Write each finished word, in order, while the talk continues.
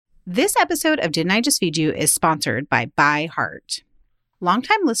This episode of Didn't I Just Feed You is sponsored by ByHeart.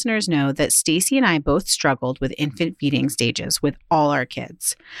 Longtime listeners know that Stacy and I both struggled with infant feeding stages with all our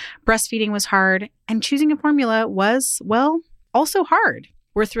kids. Breastfeeding was hard, and choosing a formula was, well, also hard.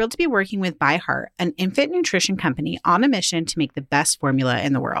 We're thrilled to be working with ByHeart, an infant nutrition company on a mission to make the best formula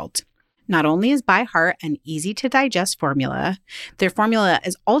in the world. Not only is ByHeart an easy-to-digest formula, their formula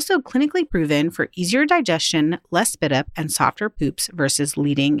is also clinically proven for easier digestion, less spit up, and softer poops versus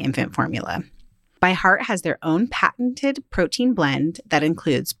leading infant formula. ByHeart has their own patented protein blend that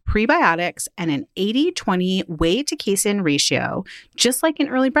includes prebiotics and an 80-20 whey to casein ratio, just like in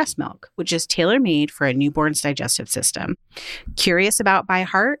early breast milk, which is tailor-made for a newborn's digestive system. Curious about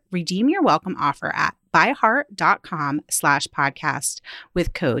ByHeart? Redeem your welcome offer at byheart.com/podcast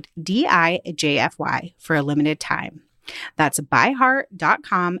with code DIJFY for a limited time. That's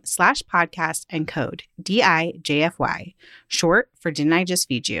byheart.com/podcast and code DIJFY, short for Didn't I Just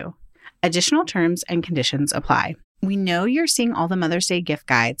Feed You. Additional terms and conditions apply. We know you're seeing all the Mother's Day gift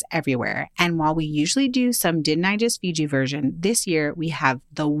guides everywhere, and while we usually do some Didn't I Just Feed You version, this year we have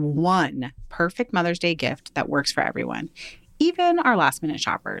the one perfect Mother's Day gift that works for everyone, even our last-minute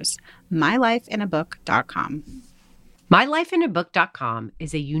shoppers. MyLifeInABook.com. MyLifeInABook.com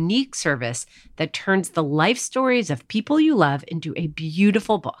is a unique service that turns the life stories of people you love into a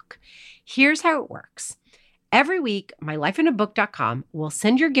beautiful book. Here's how it works. Every week, MyLifeInABook.com will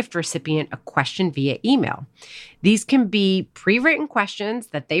send your gift recipient a question via email. These can be pre-written questions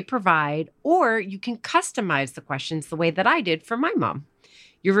that they provide, or you can customize the questions the way that I did for my mom.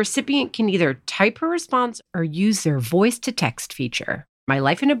 Your recipient can either type her response or use their voice-to-text feature.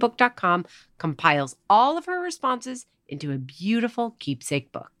 MyLifeInABook.com compiles all of her responses into a beautiful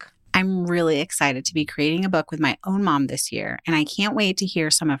keepsake book. I'm really excited to be creating a book with my own mom this year, and I can't wait to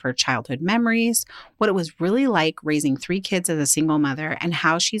hear some of her childhood memories, what it was really like raising 3 kids as a single mother, and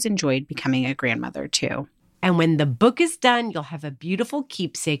how she's enjoyed becoming a grandmother too. And when the book is done, you'll have a beautiful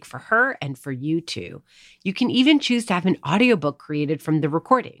keepsake for her and for you too. You can even choose to have an audiobook created from the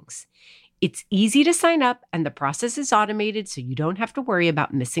recordings. It's easy to sign up, and the process is automated, so you don't have to worry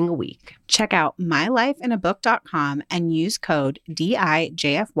about missing a week. Check out MyLifeInABook.com and use code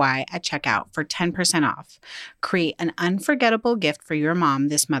DIJFY at checkout for 10% off. Create an unforgettable gift for your mom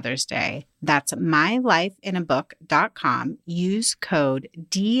this Mother's Day. That's MyLifeInABook.com. Use code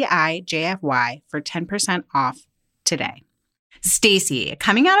DIJFY for 10% off today. Stacy,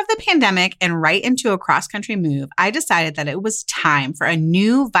 coming out of the pandemic and right into a cross-country move, I decided that it was time for a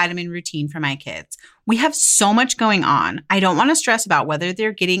new vitamin routine for my kids. We have so much going on. I don't want to stress about whether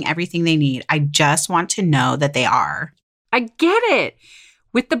they're getting everything they need. I just want to know that they are. I get it.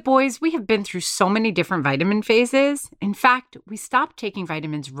 With the boys, we have been through so many different vitamin phases. In fact, we stopped taking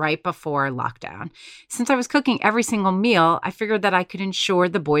vitamins right before lockdown. Since I was cooking every single meal, I figured that I could ensure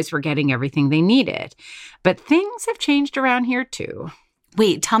the boys were getting everything they needed. But things have changed around here too.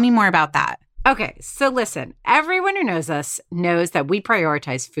 Wait, tell me more about that. Okay, so listen, everyone who knows us knows that we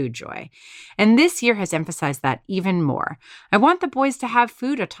prioritize food joy. And this year has emphasized that even more. I want the boys to have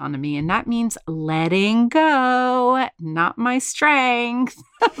food autonomy, and that means letting go, not my strength,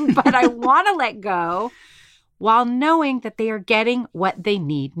 but I want to let go while knowing that they are getting what they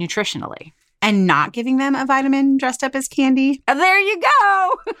need nutritionally. And not giving them a vitamin dressed up as candy? There you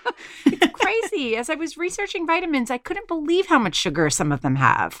go. It's crazy. As I was researching vitamins, I couldn't believe how much sugar some of them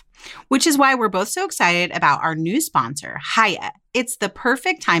have. Which is why we're both so excited about our new sponsor, Hiya. It's the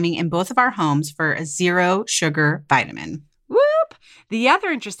perfect timing in both of our homes for a zero sugar vitamin. Whoop! The other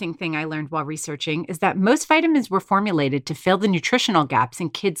interesting thing I learned while researching is that most vitamins were formulated to fill the nutritional gaps in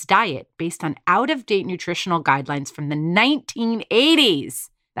kids' diet based on out-of-date nutritional guidelines from the 1980s.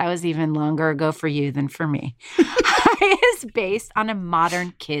 That was even longer ago for you than for me. Is based on a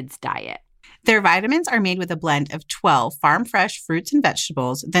modern kid's diet. Their vitamins are made with a blend of 12 farm-fresh fruits and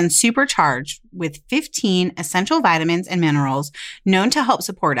vegetables, then supercharged with 15 essential vitamins and minerals known to help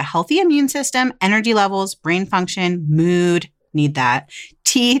support a healthy immune system, energy levels, brain function, mood, need that,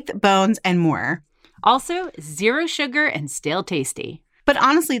 teeth, bones, and more. Also, zero sugar and still tasty. But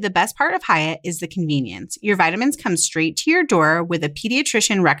honestly, the best part of Hiya is the convenience. Your vitamins come straight to your door with a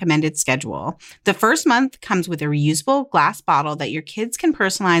pediatrician recommended schedule. The first month comes with a reusable glass bottle that your kids can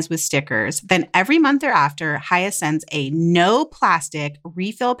personalize with stickers. Then every month thereafter, Hiya sends a no plastic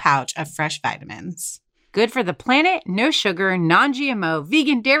refill pouch of fresh vitamins. Good for the planet, no sugar, non-GMO,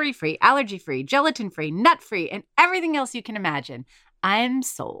 vegan, dairy-free, allergy-free, gelatin-free, nut-free, and everything else you can imagine. I'm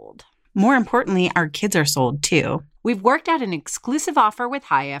sold. More importantly, our kids are sold too. We've worked out an exclusive offer with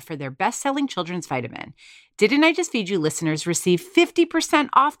Hiya for their best-selling children's vitamin. Didn't I Just Feed You listeners receive 50%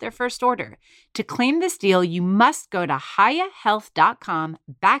 off their first order? To claim this deal, you must go to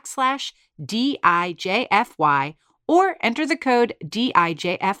hiyahealth.com/DIJFY or enter the code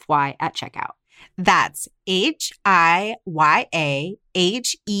DIJFY at checkout. That's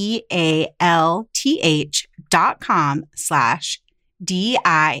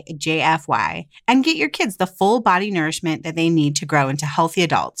HIYAHEALTH.com/DIJFY and get your kids the full body nourishment that they need to grow into healthy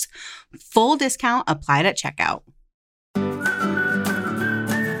adults. Full discount applied at checkout.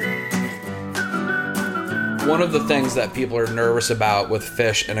 One of the things that people are nervous about with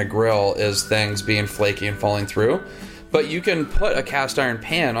fish in a grill is things being flaky and falling through. But you can put a cast iron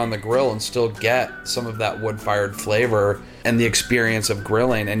pan on the grill and still get some of that wood-fired flavor and the experience of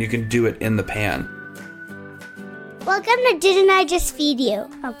grilling, and you can do it in the pan. Welcome to Didn't I Just Feed You?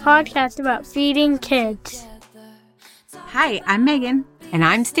 A podcast about feeding kids. Hi, I'm Megan. And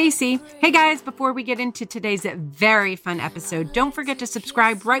I'm Stacy. Hey guys, before we get into today's very fun episode, don't forget to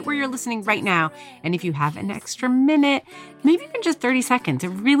subscribe right where you're listening right now. And if you have an extra minute, maybe even just 30 seconds, it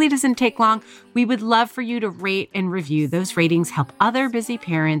really doesn't take long. We would love for you to rate and review. Those ratings help other busy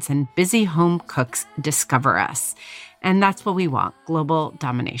parents and busy home cooks discover us. And that's what we want, global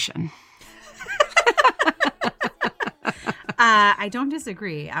domination. I don't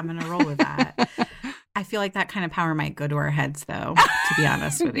disagree. I'm going to roll with that. I feel like that kind of power might go to our heads, though, to be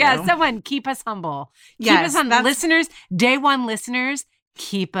honest with you. Yeah, someone keep us humble. Keep us on listeners, day one listeners.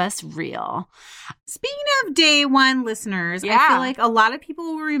 Keep us real. Speaking of day one listeners, Yeah. I feel like a lot of people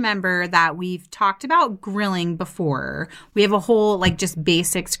will remember that we've talked about grilling before. We have a whole just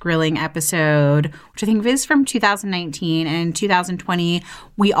basics grilling episode, which I think is from 2019. And in 2020,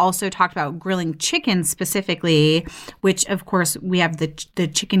 we also talked about grilling chicken specifically, which of course we have the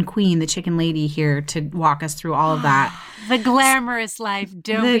chicken queen, the chicken lady here to walk us through all of that. The glamorous life.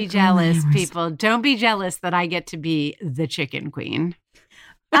 Don't be jealous, people. Don't be jealous that I get to be the chicken queen.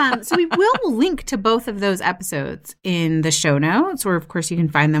 So we will link to both of those episodes in the show notes, or of course you can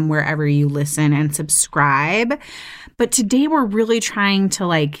find them wherever you listen and subscribe. But today we're really trying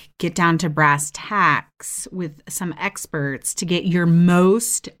to get down to brass tacks with some experts to get your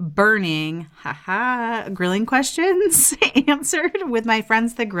most burning grilling questions answered with my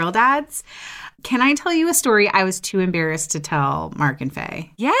friends, the Grill Dads. Can I tell you a story I was too embarrassed to tell Mark and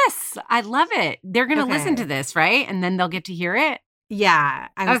Faye? Yes, I love it. They're going to listen to this, right? And then they'll get to hear it. Yeah.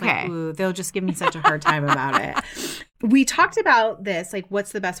 I was like, ooh, they'll just give me such a hard time about it. We talked about this,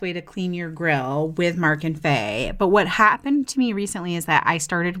 what's the best way to clean your grill with Mark and Faye. But what happened to me recently is that I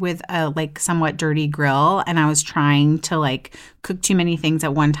started with a somewhat dirty grill, and I was trying to cook too many things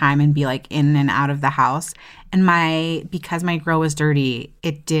at one time and be in and out of the house. And because my grill was dirty,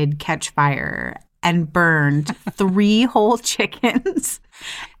 it did catch fire and burned 3 whole chickens.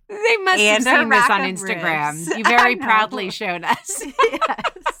 They must have seen this on Instagram. Ribs. You very proudly showed us.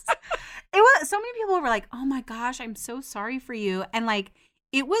 Yes. It was so many people were like, "Oh my gosh, I'm so sorry for you." And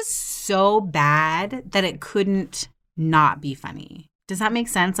it was so bad that it couldn't not be funny. Does that make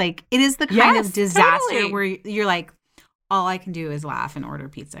sense? It is the kind of disaster where you're like, all I can do is laugh and order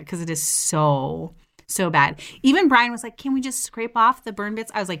pizza because it is so bad. Even Brian was like, "Can we just scrape off the burn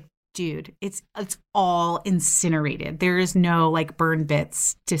bits?" I was like, dude, it's all incinerated. There is no burn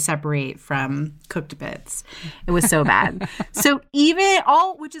bits to separate from cooked bits. It was so bad. So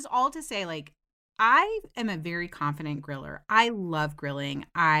which is all to say, I am a very confident griller. I love grilling.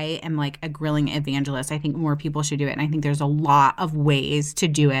 I am a grilling evangelist. I think more people should do it. And I think there's a lot of ways to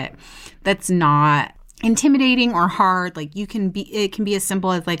do it that's not intimidating or hard. It can be as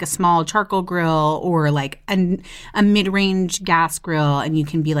simple as a small charcoal grill or a mid-range gas grill, and you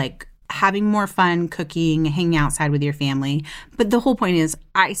can be having more fun cooking, hanging outside with your family. But the whole point is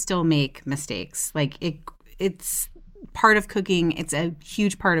I still make mistakes. It's part of cooking. It's a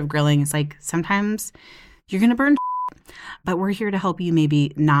huge part of grilling. It's sometimes you're going to burn, but we're here to help you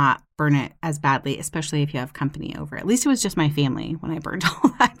maybe not burn it as badly, especially if you have company over. At least it was just my family when I burned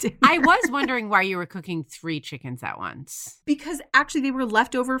all that dinner. I was wondering why you were cooking 3 chickens at once. Because actually they were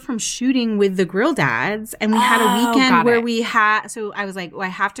left over from shooting with the Grill Dads, and we had a weekend where we had, so I was like, well, I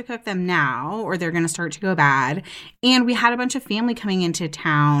have to cook them now or they're going to start to go bad. And we had a bunch of family coming into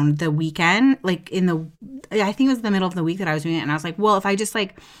town the weekend, I think it was the middle of the week that I was doing it. And I was like, well, if I just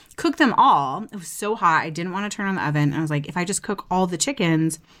cook them all, it was so hot, I didn't want to turn on the oven. And I was like, if I just cook all the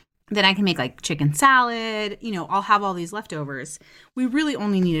chickens, then I can make chicken salad. I'll have all these leftovers. We really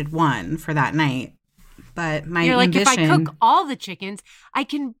only needed 1 for that night. But my ambition, if I cook all the chickens, I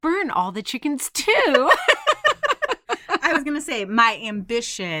can burn all the chickens too. I was going to say, my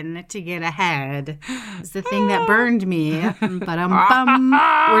ambition to get ahead is the thing that burned me. Ba-dum-bum.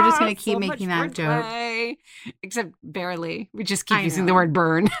 We're just going to keep making that joke. Except barely. We just keep using the word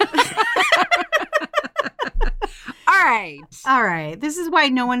burn. All right. This is why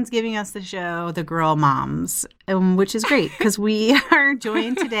no one's giving us the show, The Grill Moms, which is great because we are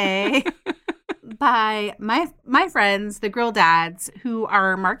joined today by my friends, the Grill Dads, who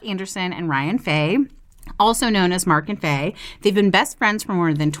are Mark Anderson and Ryan Fay, also known as Mark and Fay. They've been best friends for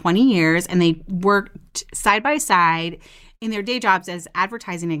more than 20 years, and they worked side by side in their day jobs as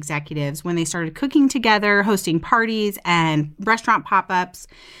advertising executives when they started cooking together, hosting parties and restaurant pop-ups.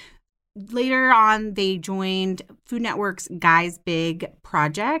 Later on, they joined Food Network's Guy's Big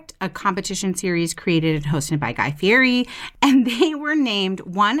Project, a competition series created and hosted by Guy Fieri, and they were named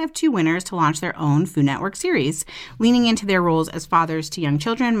one of 2 winners to launch their own Food Network series. Leaning into their roles as fathers to young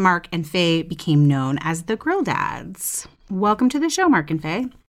children, Mark and Fay became known as the Grill Dads. Welcome to the show, Mark and Fay.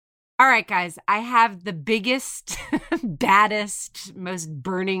 All right, guys, I have the biggest, baddest, most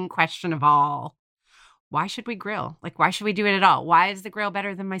burning question of all. Why should we grill? Like, why should we do it at all? Why is the grill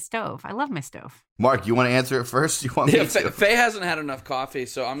better than my stove? I love my stove. Mark, you want to answer it first? You want me to? Faye hasn't had enough coffee,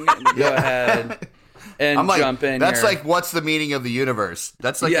 so I'm going to go ahead and jump in That's here. like, what's the meaning of the universe?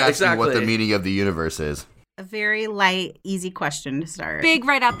 That's like asking what the meaning of the universe is. A very light, easy question to start. Big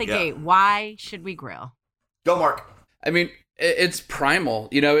right out the gate. Why should we grill? Go, Mark. I mean, it's primal.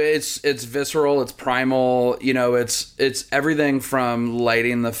 You know, it's visceral. It's primal. You know, it's everything from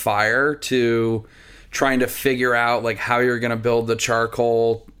lighting the fire to trying to figure out like how you're going to build the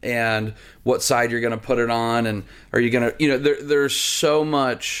charcoal and what side you're going to put it on, and are you going to, you know, there's so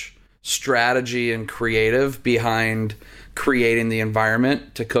much strategy and creative behind creating the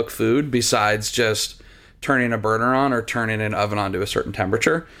environment to cook food besides just turning a burner on or turning an oven on to a certain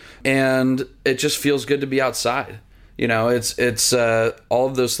temperature. And it just feels good to be outside. You know, it's all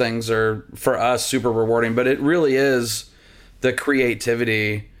of those things are for us super rewarding, but it really is the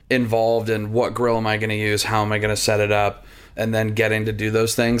creativity involved in what grill am I going to use, how am I going to set it up, and then getting to do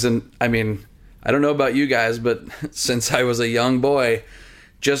those things. And I mean, I don't know about you guys, but since I was a young boy,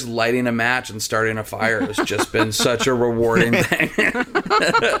 just lighting a match and starting a fire has just been such a rewarding thing.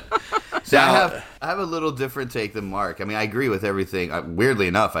 So I have a little different take than Mark. I mean, I agree with everything. Weirdly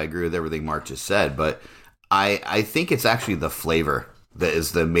enough, I agree with everything Mark just said, but I think it's actually the flavor that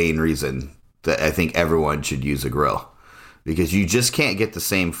is the main reason that I think everyone should use a grill. Because you just can't get the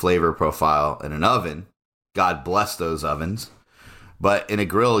same flavor profile in an oven. God bless those ovens. But in a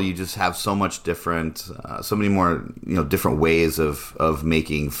grill, you just have so much different, so many more, different ways of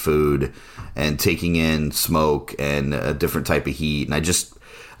making food and taking in smoke and a different type of heat. And I just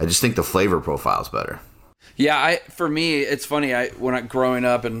think the flavor profile is better. Yeah, for me, it's funny. Growing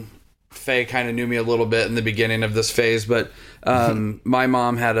up, and Faye kind of knew me a little bit in the beginning of this phase, but my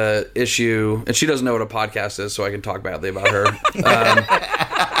mom had a issue, and she doesn't know what a podcast is, so I can talk badly about her.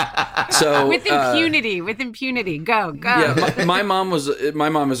 So with impunity, go. Yeah, my mom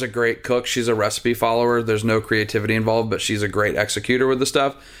is a great cook. She's a recipe follower. There's no creativity involved, but she's a great executor with the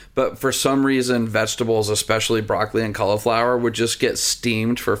stuff. But for some reason, vegetables, especially broccoli and cauliflower, would just get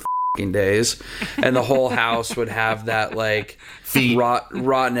steamed for days, and the whole house would have that like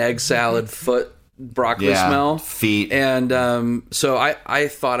rotten egg salad foot broccoli smell, feet. And so I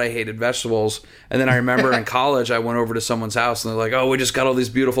thought I hated vegetables, and then I remember in college I went over to someone's house and they're like, oh, we just got all these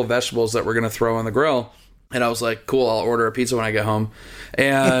beautiful vegetables that we're gonna throw on the grill. And I was like, cool, I'll order a pizza when I get home.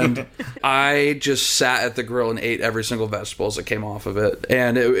 And I just sat at the grill and ate every single vegetables that came off of it.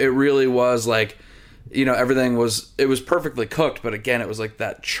 And it really was like, everything was perfectly cooked, but again, it was like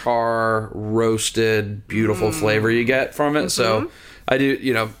that char roasted, beautiful flavor you get from it. Mm-hmm. So I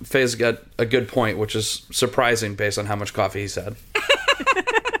do, Faye's got a good point, which is surprising based on how much coffee he's had.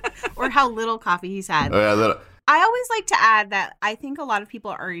 Or how little coffee he's had. Oh, yeah, little. I always like to add that I think a lot of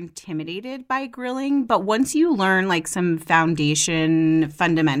people are intimidated by grilling, but once you learn like some foundation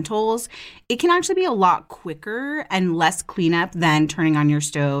fundamentals, it can actually be a lot quicker and less cleanup than turning on your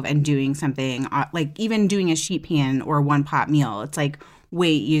stove and doing something like even doing a sheet pan or a one pot meal. It's like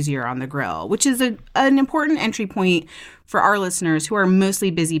way easier on the grill, which is an important entry point for our listeners who are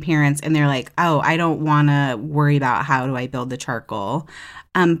mostly busy parents and they're like, oh, I don't want to worry about how do I build the charcoal.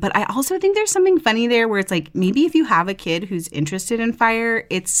 But I also think there's something funny there where it's like maybe if you have a kid who's interested in fire,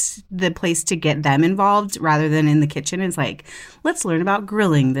 it's the place to get them involved rather than in the kitchen. It's like, let's learn about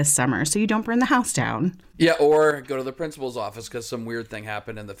grilling this summer so you don't burn the house down. Yeah, or go to the principal's office because some weird thing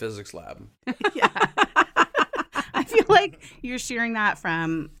happened in the physics lab. Yeah. I feel like you're sharing that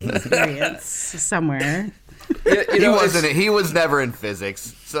from experience somewhere. Yeah, he was never in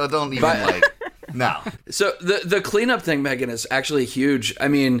physics, so don't even No. So the cleanup thing, Megan, is actually huge. I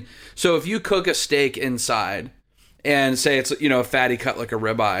mean, so if you cook a steak inside and say it's, a fatty cut like a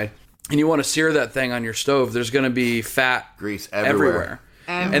ribeye, and you want to sear that thing on your stove, there's going to be fat, grease everywhere.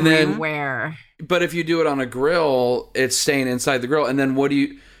 And then, but if you do it on a grill, it's staying inside the grill. And then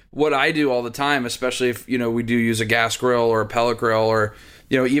what I do all the time, especially if, we do use a gas grill or a pellet grill, or,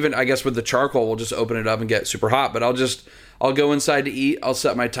 even I guess with the charcoal, we'll just open it up and get super hot. But I'll go inside to eat. I'll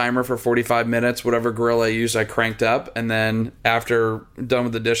set my timer for 45 minutes, whatever grill I use, I cranked up. And then after done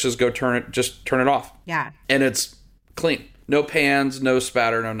with the dishes, turn it off. Yeah. And it's clean. No pans, no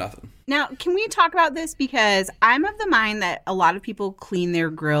spatter, no nothing. Now, can we talk about this? Because I'm of the mind that a lot of people clean their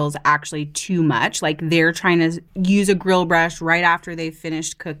grills actually too much. Like they're trying to use a grill brush right after they've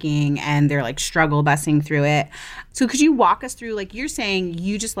finished cooking and they're like struggle bussing through it. So could you walk us through, like you're saying,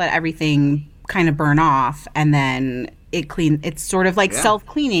 you just let everything kind of burn off and then it's sort of like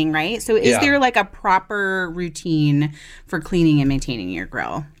self-cleaning, right? So is there like a proper routine for cleaning and maintaining your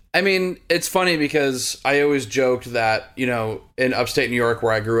grill? I mean, it's funny because I always joked that, in upstate New York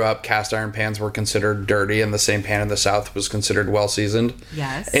where I grew up, cast iron pans were considered dirty and the same pan in the South was considered well seasoned.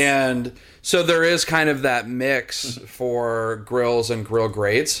 Yes. And so there is kind of that mix for grills and grill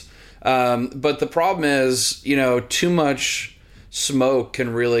grates. But the problem is, too much smoke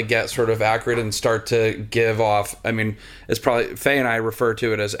can really get sort of acrid and start to give off. I mean, it's probably, Faye and I refer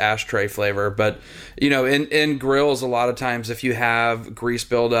to it as ashtray flavor, but in grills, a lot of times if you have grease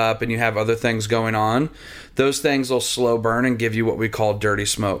buildup and you have other things going on, those things will slow burn and give you what we call dirty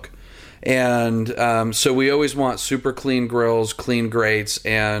smoke. And so we always want super clean grills, clean grates,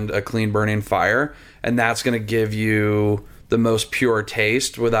 and a clean burning fire. And that's going to give you the most pure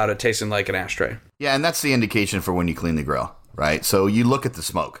taste without it tasting like an ashtray. Yeah, and that's the indication for when you clean the grill. Right. So you look at the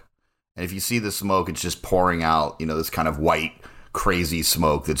smoke, and if you see the smoke, it's just pouring out, this kind of white, crazy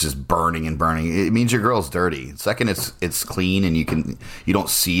smoke that's just burning and burning. It means your grill's dirty. Second, it's clean and you don't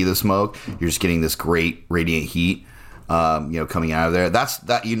see the smoke. You're just getting this great radiant heat, coming out of there.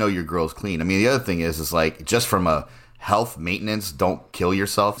 That your grill's clean. I mean, the other thing is like just from a health maintenance, don't kill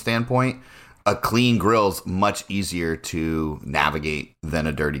yourself standpoint, a clean grill's much easier to navigate than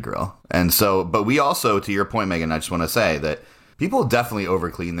a dirty grill. And so, but we also, to your point, Megan, I just want to say that people definitely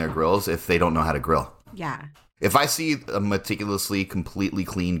overclean their grills if they don't know how to grill. Yeah. If I see a meticulously, completely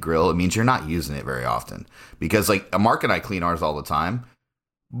clean grill, it means you're not using it very often. Because like Mark and I clean ours all the time,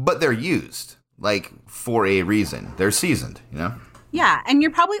 but they're used like for a reason. They're seasoned, Yeah, and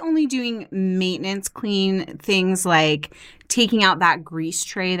you're probably only doing maintenance clean things like taking out that grease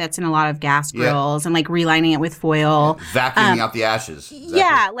tray that's in a lot of gas grills and like relining it with foil. Vacuuming out the ashes. Exactly.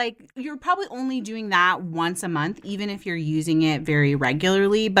 Yeah, like you're probably only doing that once a month, even if you're using it very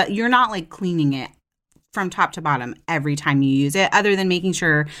regularly, but you're not like cleaning it from top to bottom every time you use it, other than making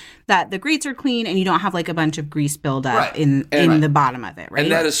sure that the grates are clean and you don't have like a bunch of grease buildup in the bottom of it, right?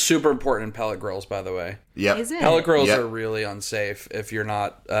 And that is super important in pellet grills, by the way. Yep. Is it? Pellet grills are really unsafe if you're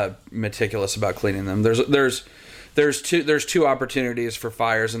not meticulous about cleaning them. There's two opportunities for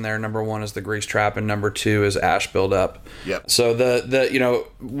fires in there. Number one is the grease trap, and number two is ash buildup. Yep. So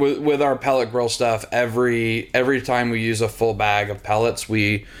with our pellet grill stuff, every time we use a full bag of pellets,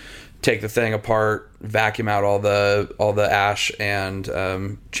 we take the thing apart, vacuum out all the ash,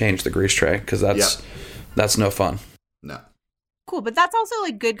 and change the grease tray, because that's no fun. No. Cool, but that's also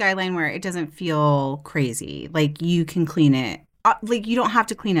like good guideline where it doesn't feel crazy. Like you can clean it. Like you don't have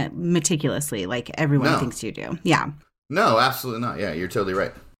to clean it meticulously like everyone thinks you do. Yeah. No, absolutely not. Yeah, you're totally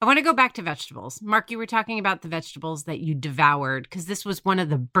right. I want to go back to vegetables. Mark, you were talking about the vegetables that you devoured, because this was one of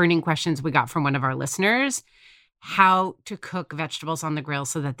the burning questions we got from one of our listeners. How to cook vegetables on the grill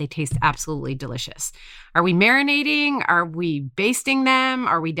so that they taste absolutely delicious. Are we marinating? Are we basting them?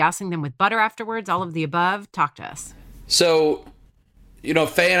 Are we dousing them with butter afterwards? All of the above? Talk to us. So,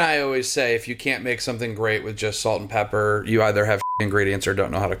 Faye and I always say if you can't make something great with just salt and pepper, you either have ingredients or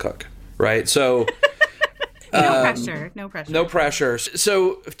don't know how to cook, right? So No pressure.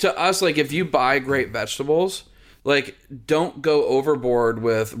 So to us, like if you buy great vegetables, like don't go overboard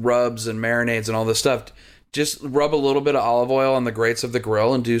with rubs and marinades and all this stuff. Just rub a little bit of olive oil on the grates of the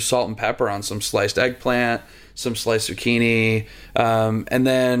grill and do salt and pepper on some sliced eggplant, some sliced zucchini, and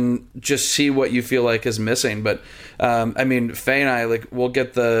then just see what you feel like is missing. But Faye and I, we'll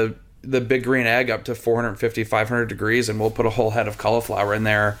get the big green egg up to 450, 500 degrees, and we'll put a whole head of cauliflower in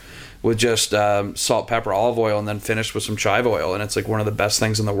there with just salt, pepper, olive oil, and then finish with some chive oil. And it's like one of the best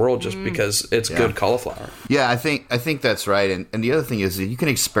things in the world just because it's good cauliflower. Yeah, I think that's right. And the other thing is that you can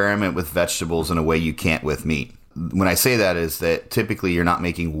experiment with vegetables in a way you can't with meat. When I say that is that typically you're not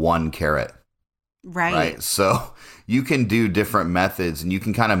making one carrot. Right. So you can do different methods and you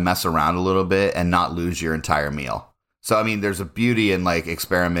can kind of mess around a little bit and not lose your entire meal. So, I mean, there's a beauty in like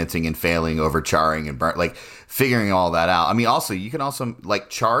experimenting and failing over charring and like figuring all that out. I mean, also, you can also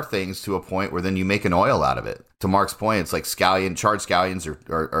like char things to a point where then you make an oil out of it. To Mark's point, it's like charred scallions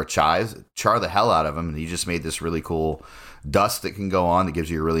or chives, char the hell out of them. And you just made this really cool dust that can go on that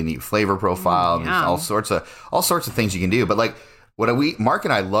gives you a really neat flavor profile. And there's all sorts of things you can do. But like, Mark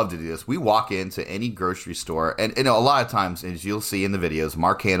and I love to do this. We walk into any grocery store, and a lot of times, as you'll see in the videos,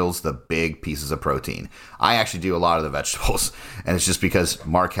 Mark handles the big pieces of protein. I actually do a lot of the vegetables, and it's just because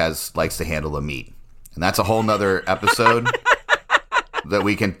Mark likes to handle the meat, and that's a whole nother episode that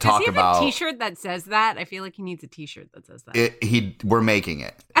we can talk about. Does he have a T-shirt that says that? I feel like he needs a T-shirt that says that. We're making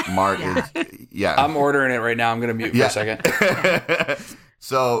it. Mark is. I'm ordering it right now. I'm going to mute for a second.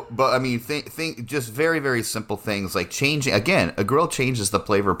 So, but I mean, think just very, very simple things like changing. Again, a grill changes the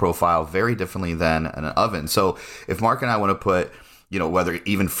flavor profile very differently than an oven. So if Mark and I want to put, whether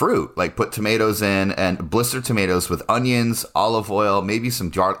even fruit, like put tomatoes in and blister tomatoes with onions, olive oil, maybe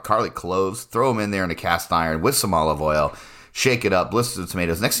some garlic cloves, throw them in there in a cast iron with some olive oil, shake it up, blister the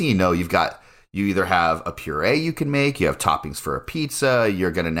tomatoes. Next thing you know, you either have a puree you can make, you have toppings for a pizza,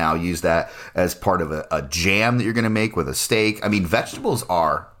 you're going to now use that as part of a jam that you're going to make with a steak. I mean, vegetables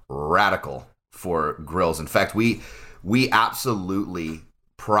are radical for grills. In fact, we absolutely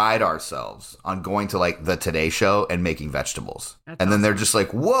pride ourselves on going to like the Today Show and making vegetables. Then they're just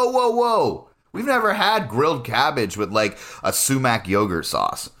like, whoa. We've never had grilled cabbage with like a sumac yogurt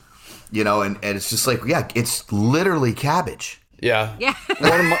sauce, and it's just like, yeah, it's literally cabbage. Yeah.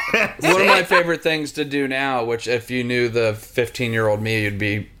 One of my favorite things to do now, which if you knew the 15-year-old me, you'd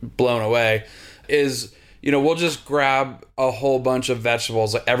be blown away, is, we'll just grab a whole bunch of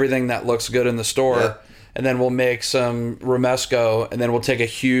vegetables, like everything that looks good in the store, and then we'll make some romesco, and then we'll take a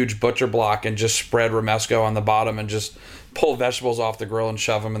huge butcher block and just spread romesco on the bottom and just pull vegetables off the grill and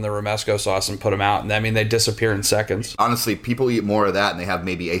shove them in the romesco sauce and put them out. And I mean, they disappear in seconds. Honestly, people eat more of that and they have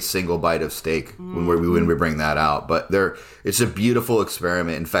maybe a single bite of steak when we bring that out. But it's a beautiful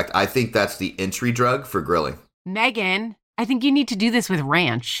experiment. In fact, I think that's the entry drug for grilling. Megan, I think you need to do this with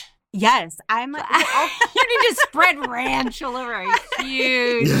ranch. Yes, you need to spread ranch all over a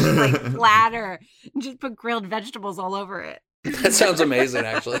huge platter and just put grilled vegetables all over it. That sounds amazing,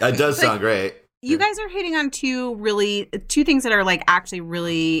 actually. That does sound great. You guys are hitting on two things that are like actually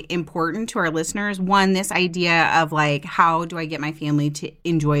really important to our listeners. One, this idea of like, how do I get my family to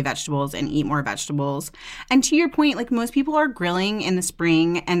enjoy vegetables and eat more vegetables? And to your point, like most people are grilling in the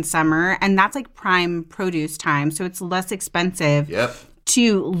spring and summer, and that's like prime produce time. So it's less expensive. Yep.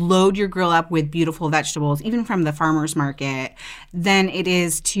 To load your grill up with beautiful vegetables, even from the farmer's market, than it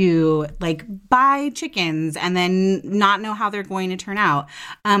is to like buy chickens and then not know how they're going to turn out.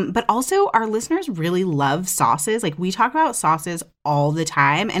 But also our listeners really love sauces. Like we talk about sauces all the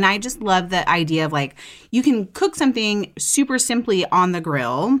time. And I just love the idea of like, you can cook something super simply on the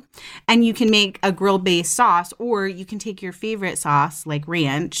grill and you can make a grill-based sauce, or you can take your favorite sauce like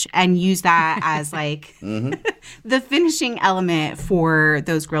ranch and use that as like the finishing element for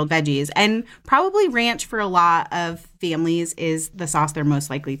those grilled veggies. And probably ranch for a lot of families is the sauce they're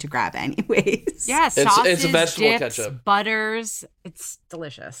most likely to grab anyways. Yeah, sauces, it's a vegetable dips, ketchup. Butters. It's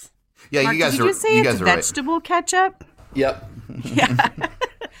delicious. Yeah, Mark, you guys did you just say it's vegetable ketchup? Yep. Yeah.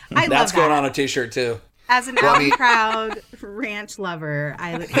 I love That's that. going on a t-shirt too. As an proud ranch lover,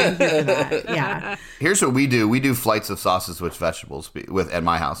 I look for that. Yeah. Here's what we do. We do flights of sauces with vegetables at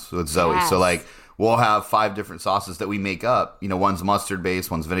my house with Zoe. Yes. So like we'll have 5 different sauces that we make up. One's mustard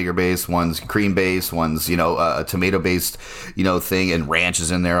based, one's vinegar based, one's cream based, one's, a tomato based, thing, and ranch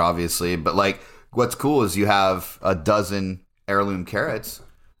is in there obviously. But like what's cool is you have a dozen heirloom carrots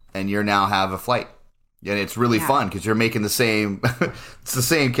and you now have a flight. And it's really fun because you're making the same, it's the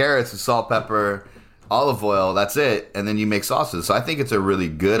same carrots with salt, pepper, olive oil. That's it. And then you make sauces. So I think it's a really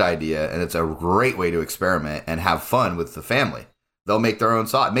good idea. And it's a great way to experiment and have fun with the family. They'll make their own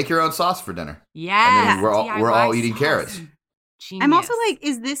sauce. Make your own sauce for dinner. Yeah. And then we're all eating carrots. Genius. I'm also like,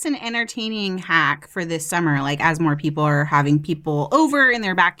 is this an entertaining hack for this summer? Like as more people are having people over in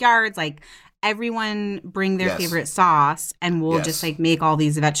their backyards, like everyone bring their favorite sauce and we'll just like make all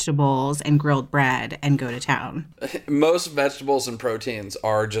these vegetables and grilled bread and go to town. Most vegetables and proteins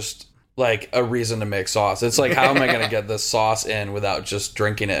are just like a reason to make sauce. It's like, how am I going to get this sauce in without just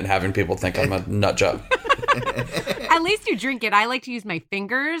drinking it and having people think I'm a nut job? At least you drink it. I like to use my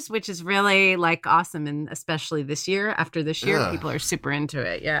fingers, which is really like awesome. And especially this year, after this year, people are super into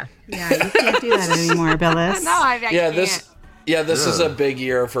it. Yeah. Yeah, you can't do that anymore, Billis. No, I can't. This is a big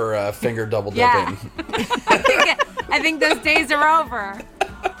year for finger double dipping. Yeah. I think those days are over.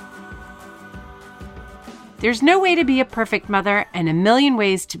 There's no way to be a perfect mother and a million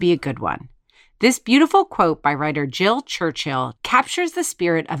ways to be a good one. This beautiful quote by writer Jill Churchill captures the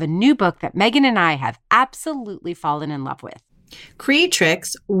spirit of a new book that Megan and I have absolutely fallen in love with.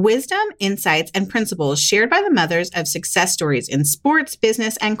 Creatrix, wisdom, insights, and principles shared by the mothers of success stories in sports,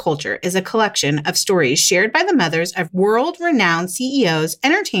 business, and culture is a collection of stories shared by the mothers of world-renowned CEOs,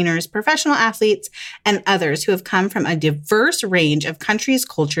 entertainers, professional athletes, and others who have come from a diverse range of countries,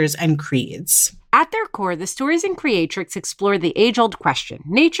 cultures, and creeds. At their core, the stories in Creatrix explore the age-old question,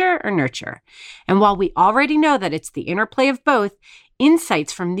 nature or nurture? And while we already know that it's the interplay of both,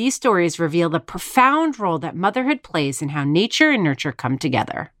 insights from these stories reveal the profound role that motherhood plays in how nature and nurture come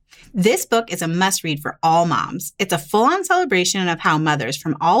together. This book is a must-read for all moms. It's a full-on celebration of how mothers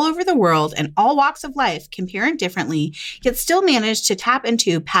from all over the world and all walks of life can parent differently, yet still manage to tap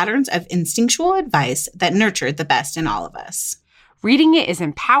into patterns of instinctual advice that nurture the best in all of us. Reading it is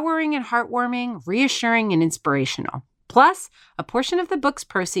empowering and heartwarming, reassuring and inspirational. Plus, a portion of the book's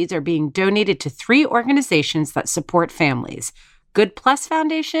proceeds are being donated to 3 organizations that support families: Good Plus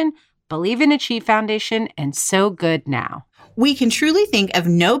Foundation, Believe in Achieve Foundation, and So Good Now. We can truly think of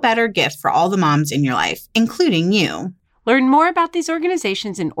no better gift for all the moms in your life, including you. Learn more about these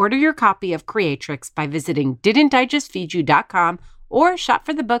organizations and order your copy of Creatrix by visiting didn'tijustfeedyou.com or shop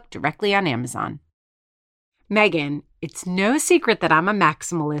for the book directly on Amazon. Megan, it's no secret that I'm a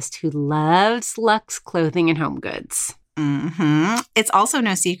maximalist who loves luxe clothing and home goods. It's also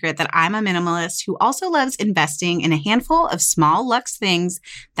no secret that I'm a minimalist who also loves investing in a handful of small luxe things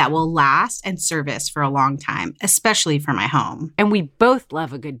that will last and service for a long time, especially for my home. And we both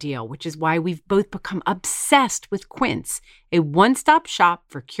love a good deal, which is why we've both become obsessed with Quince, a one-stop shop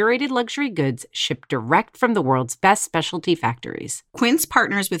for curated luxury goods shipped direct from the world's best specialty factories. Quince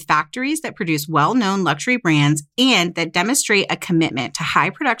partners with factories that produce well-known luxury brands and that demonstrate a commitment to high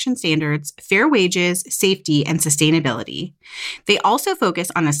production standards, fair wages, safety, and sustainability. They also focus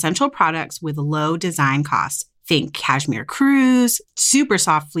on essential products with low design costs. Think cashmere crews, super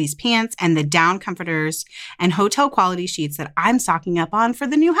soft fleece pants, and the down comforters and hotel quality sheets that I'm stocking up on for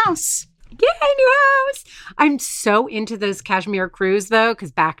the new house. Yay, new house! I'm so into those cashmere crews, though,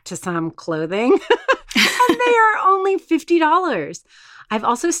 because back to some clothing. And they are only $50. I've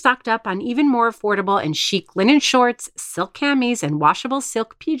also stocked up on even more affordable and chic linen shorts, silk camis, and washable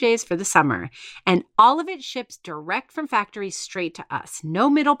silk PJs for the summer. And all of it ships direct from factories straight to us. No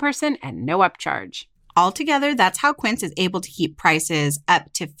middle person and no upcharge. Altogether, that's how Quince is able to keep prices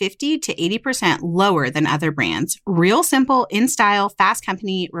up to 50 to 80% lower than other brands. Real Simple, In Style, Fast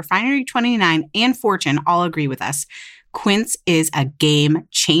Company, Refinery 29, and Fortune all agree with us. Quince is a game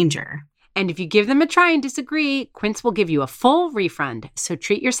changer. And if you give them a try and disagree, Quince will give you a full refund. So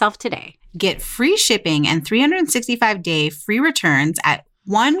treat yourself today. Get free shipping and 365-day free returns at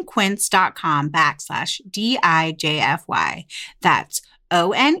onequince.com/DIJFY. That's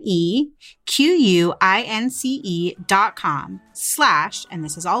ONEQUINCE.com/ and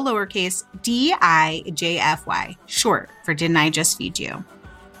this is all lowercase DIJFY, short for Didn't I Just Feed You?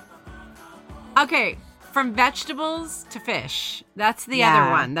 Okay, from vegetables to fish. That's the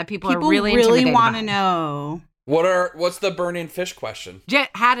other one that people are really want to know. What's the burning fish question?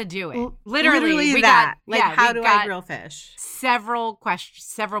 How to do it. Literally that. How do I grill fish? Several questions.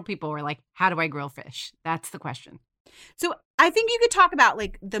 Several people were like, how do I grill fish? That's the question. So I think you could talk about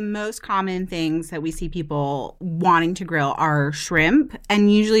like the most common things that we see people wanting to grill are shrimp,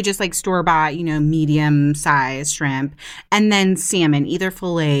 and usually just like store-bought, medium-sized shrimp, and then salmon, either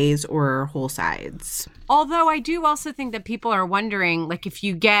fillets or whole sides. Although I do also think that people are wondering, like, if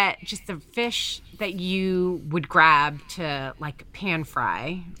you get just the fish that you would grab to like pan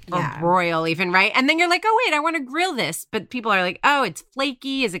fry or broil even, right? And then you're like, oh, wait, I want to grill this. But people are like, oh, it's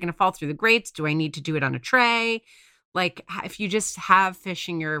flaky. Is it going to fall through the grates? Do I need to do it on a tray? Like, if you just have fish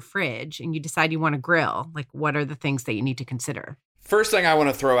in your fridge and you decide you want to grill, like, what are the things that you need to consider? First thing I want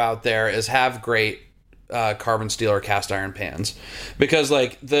to throw out there is have great carbon steel or cast iron pans, because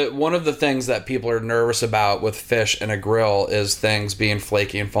like one of the things that people are nervous about with fish in a grill is things being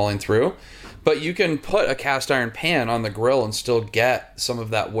flaky and falling through. But you can put a cast iron pan on the grill and still get some of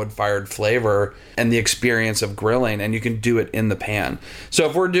that wood-fired flavor and the experience of grilling, and you can do it in the pan. So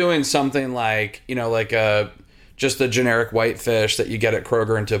if we're doing something like, just the generic whitefish that you get at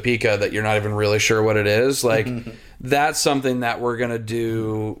Kroger and Topeka that you're not even really sure what it is, like that's something that we're going to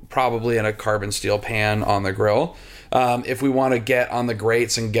do probably in a carbon steel pan on the grill. If we want to get on the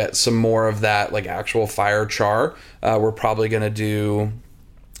grates and get some more of that like actual fire char, we're probably going to do,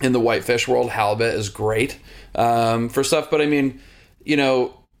 in the whitefish world, halibut is great for stuff. But I mean,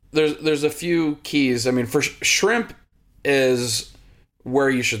 there's a few keys. I mean, for shrimp is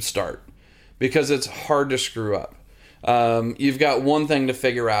where you should start, because it's hard to screw up. You've got one thing to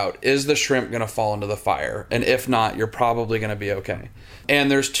figure out. Is the shrimp going to fall into the fire? And if not, you're probably going to be okay.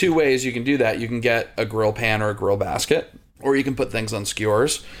 And there's two ways you can do that. You can get a grill pan or a grill basket, or you can put things on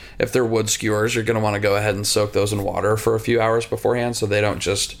skewers. If they're wood skewers, you're going to want to go ahead and soak those in water for a few hours beforehand so they don't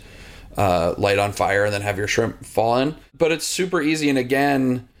just light on fire and then have your shrimp fall in. But it's super easy. And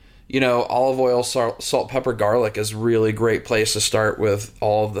again, olive oil, salt, pepper, garlic is a really great place to start with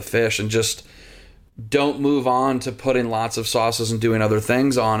all of the fish, and just don't move on to putting lots of sauces and doing other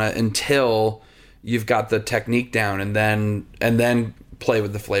things on it until you've got the technique down, and then play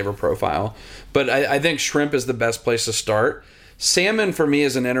with the flavor profile. But I think shrimp is the best place to start. Salmon for me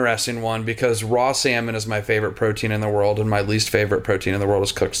is an interesting one because raw salmon is my favorite protein in the world, and my least favorite protein in the world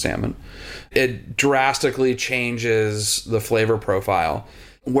is cooked salmon. It drastically changes the flavor profile.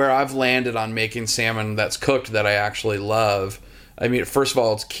 Where I've landed on making salmon that's cooked that I actually love, I mean, first of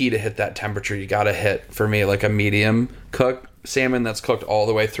all, it's key to hit that temperature. You got to hit, for me, like a medium cooked salmon that's cooked all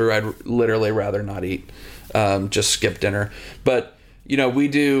the way through. I'd literally rather not eat, just skip dinner. But we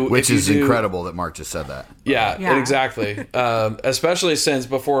do, which is incredible that Mark just said that. Yeah. Exactly. Especially since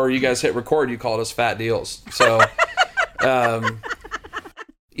before you guys hit record, you called us fat deals. So,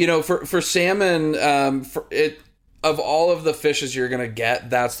 for salmon, of all of the fishes you're going to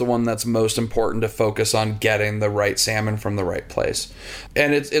get, that's the one that's most important to focus on getting the right salmon from the right place.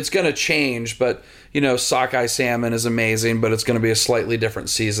 And it's going to change, but sockeye salmon is amazing, but it's going to be a slightly different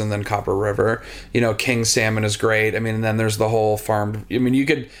season than Copper River. King salmon is great. I mean, and then there's the whole farm. I mean, you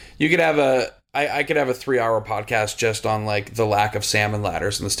could have I could have a 3-hour podcast just on like the lack of salmon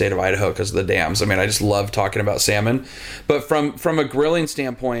ladders in the state of Idaho because of the dams. I mean, I just love talking about salmon. But from a grilling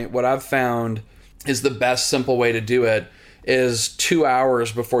standpoint, what I've found is the best simple way to do it is 2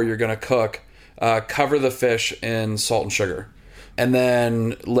 hours before you're going to cook, cover the fish in salt and sugar, and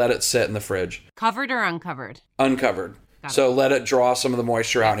then let it sit in the fridge. Covered or uncovered? Uncovered. So let it draw some of the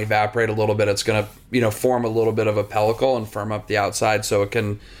moisture out and evaporate a little bit. It's going to, form a little bit of a pellicle and firm up the outside so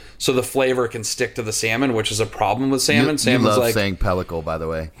the flavor can stick to the salmon, which is a problem with salmon. You love saying pellicle, by the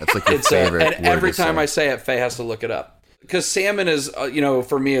way. That's like your favorite. And every time I say it, Faye has to look it up. Because salmon is,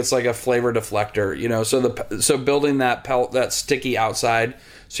 for me, it's like a flavor deflector. So building that sticky outside,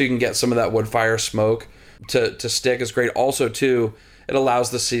 so you can get some of that wood fire smoke to stick is great. Also, too, it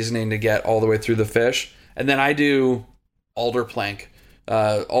allows the seasoning to get all the way through the fish. And then I do alder plank.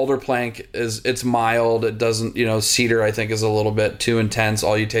 Alder plank it's mild. It doesn't, cedar I think is a little bit too intense.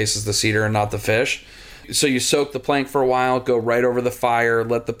 All you taste is the cedar and not the fish. So you soak the plank for a while, go right over the fire,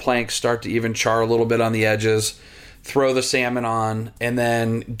 let the plank start to even char a little bit on the edges. Throw the salmon on, and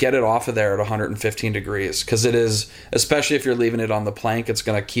then get it off of there at 115 degrees. Because it is, especially if you're leaving it on the plank, it's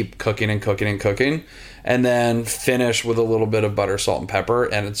going to keep cooking and cooking and cooking. And then finish with a little bit of butter, salt, and pepper.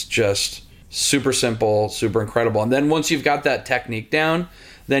 And it's just super simple, super incredible. And then once you've got that technique down,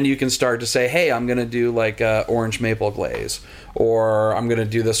 then you can start to say, hey, I'm going to do like a orange maple glaze. Or I'm going to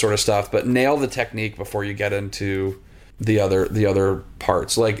do this sort of stuff. But nail the technique before you get into the other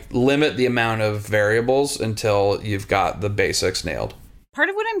parts. Like, limit the amount of variables until you've got the basics nailed. Part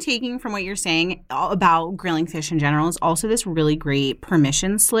of what I'm taking from what you're saying about grilling fish in general is also this really great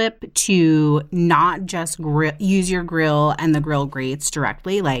permission slip to not just use your grill and the grill grates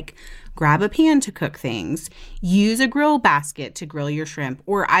directly. Like, grab a pan to cook things, use a grill basket to grill your shrimp,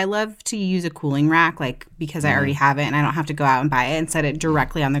 or I love to use a cooling rack, like, because I already have it and I don't have to go out and buy it, and set it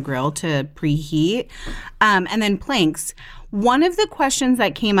directly on the grill to preheat. And then planks. One of the questions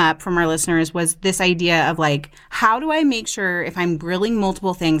that came up from our listeners was this idea of like, how do I make sure if I'm grilling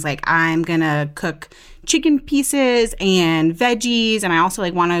multiple things, like I'm going to cook chicken pieces and veggies, and I also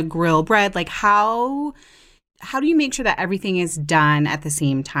like want to grill bread, like how do you make sure that everything is done at the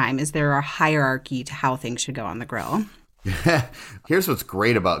same time? Is there a hierarchy to how things should go on the grill? Here's what's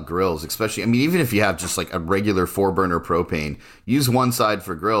great about grills, especially, I mean, even if you have just like a regular 4-burner propane, use one side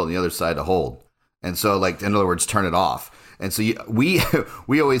for grill and the other side to hold. And so, like, in other words, turn it off. And so we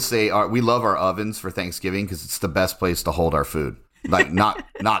always say we love our ovens for Thanksgiving because it's the best place to hold our food. Like, not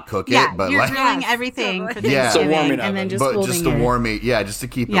cook it, but you're like grilling everything for Thanksgiving, It's a warming and then oven. just holding just to it. warm it, just to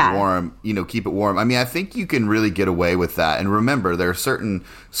keep it warm. Keep it warm. I mean, I think you can really get away with that. And remember, there are certain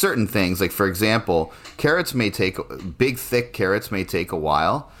things, like for example, big thick carrots may take a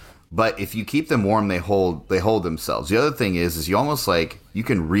while, but if you keep them warm, they hold themselves. The other thing is you almost like you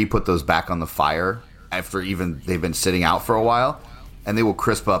can re-put those back on the fire after even they've been sitting out for a while, and they will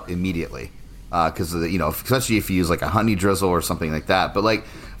crisp up immediately. Because especially if you use like a honey drizzle or something like that. But like,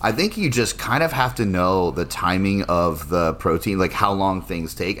 I think you just kind of have to know the timing of the protein, like how long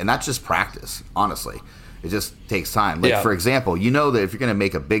things take, and that's just practice. Honestly, it just takes time. Like for example, that if you're going to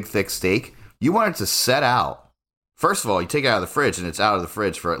make a big thick steak, You want it to set out. First of all, you take it out of the fridge, and it's out of the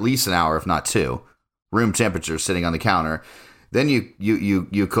fridge for at least an hour, if not 2. Room temperature, sitting on the counter. Then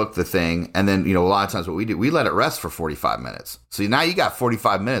you cook the thing, and then, a lot of times what we do, we let it rest for 45 minutes. So now you got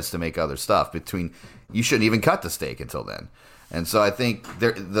 45 minutes to make other stuff between. You shouldn't even cut the steak until then. And so I think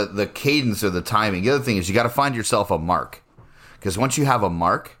the cadence or the timing. The other thing is you got to find yourself a mark, because once you have a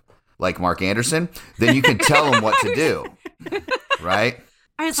mark, like Mark Anderson, then you can tell him what to do, right?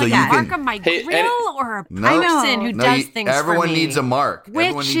 It's so like a mark on my grill or a person who does things for me. Everyone needs a mark.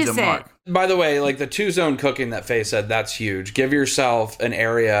 Which is it? By the way, like the 2-zone cooking that Faye said, that's huge. Give yourself an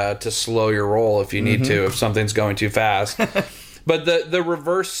area to slow your roll if you need to, if something's going too fast. But the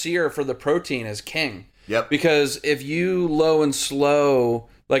reverse sear for the protein is king. Yep. Because if you low and slow,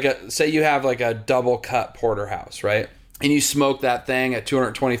 say you have like a double cut porterhouse, right? And you smoke that thing at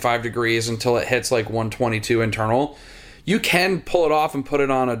 225 degrees until it hits like 122 internal, you can pull it off and put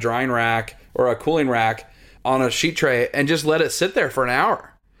it on a drying rack or a cooling rack on a sheet tray and just let it sit there for an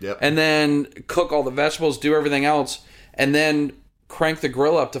hour. Yep. And then cook all the vegetables, do everything else, and then crank the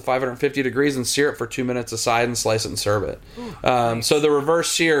grill up to 550 degrees and sear it for 2 minutes aside and slice it and serve it. Ooh, nice. So the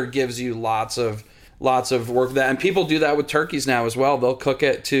reverse sear gives you lots of work with that. And people do that with turkeys now as well. They'll cook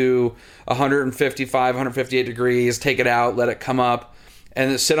it to 155, 158 degrees, take it out, let it come up, and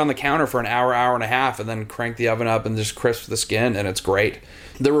then sit on the counter for an hour, hour and a half, and then crank the oven up and just crisp the skin, and it's great.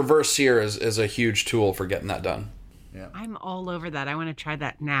 The reverse sear is a huge tool for getting that done. Yeah. I'm all over that. I want to try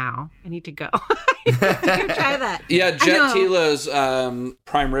that now. I need to go. Try that. Yeah, Jet Tila's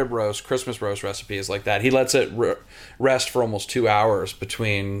prime rib roast, Christmas roast recipe is like that. He lets it rest for almost 2 hours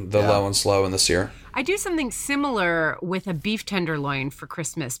between the low and slow and the sear. I do something similar with a beef tenderloin for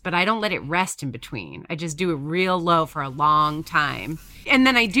Christmas, but I don't let it rest in between. I just do it real low for a long time. And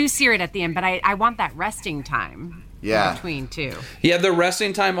then I do sear it at the end, but I want that resting time. In between too. Yeah, the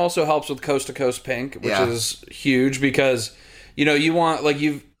resting time also helps with Coast to Coast Pink, which is huge because you want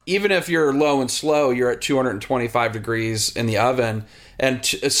even if you're low and slow, you're at 225 degrees in the oven, and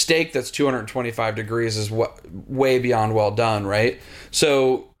a steak that's 225 degrees is way beyond well done, right?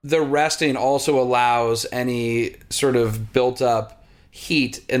 So the resting also allows any sort of built up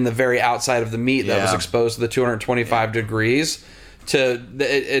heat in the very outside of the meat that was exposed to the 225 degrees.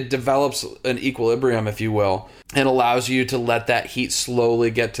 It develops an equilibrium, if you will, and allows you to let that heat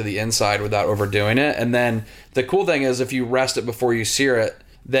slowly get to the inside without overdoing it. And then the cool thing is if you rest it before you sear it,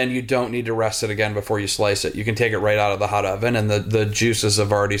 then you don't need to rest it again before you slice it. You can take it right out of the hot oven, and the juices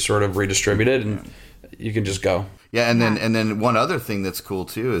have already sort of redistributed, and you can just go. Yeah, and then one other thing that's cool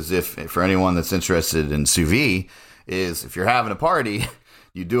too is if for anyone that's interested in sous vide, is if you're having a party,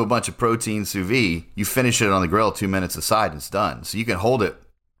 you do a bunch of protein sous vide, you finish it on the grill 2 minutes aside, and it's done. So you can hold it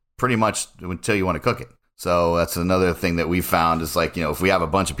pretty much until you want to cook it. So that's another thing that we found is if we have a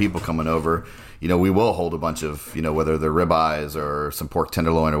bunch of people coming over, we will hold a bunch of, whether they're ribeyes or some pork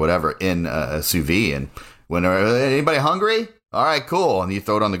tenderloin or whatever in a sous vide. And when anybody hungry? All right, cool. And you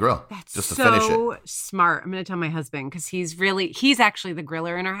throw it on the grill just to finish it. So smart. I'm going to tell my husband because he's actually the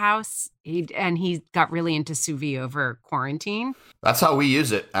griller in our house. He got really into sous vide over quarantine. That's how we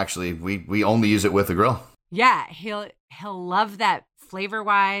use it. Actually, we only use it with the grill. Yeah, he'll love that flavor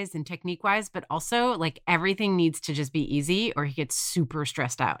wise and technique wise, but also everything needs to just be easy or he gets super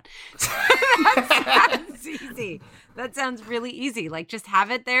stressed out. That sounds easy. That sounds really easy. Just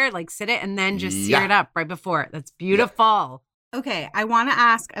have it there, sit it and then just sear it up right before. That's beautiful. Okay, I want to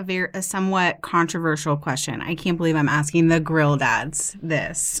ask a somewhat controversial question. I can't believe I'm asking the grill dads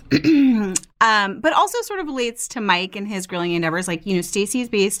this. But also sort of relates to Mike and his grilling endeavors. Stacy's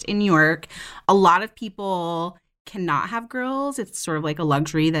based in New York. A lot of people cannot have grills. It's sort of like a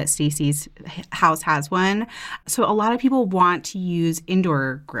luxury that Stacy's house has one. So a lot of people want to use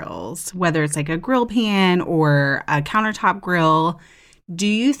indoor grills, whether it's a grill pan or a countertop grill. Do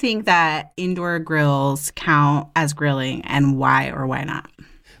you think that indoor grills count as grilling, and why or why not?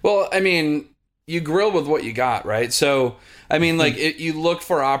 Well, you grill with what you got, right? So, you look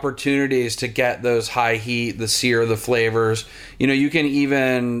for opportunities to get those high heat, the sear, the flavors. You can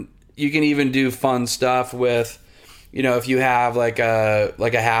even do fun stuff with, if you have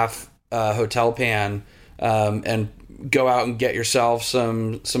a half hotel pan, and go out and get yourself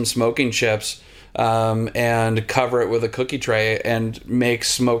some smoking chips. And cover it with a cookie tray and make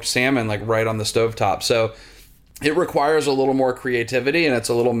smoked salmon right on the stovetop. So it requires a little more creativity and it's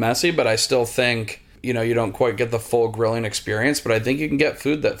a little messy, but I still think, you don't quite get the full grilling experience, but I think you can get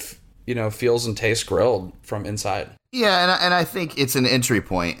food that, feels and tastes grilled from inside. Yeah, and I think it's an entry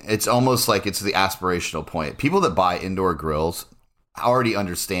point. It's almost like it's the aspirational point. People that buy indoor grills already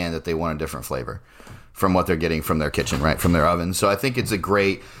understand that they want a different flavor from what they're getting from their kitchen, right? From their oven. So I think it's a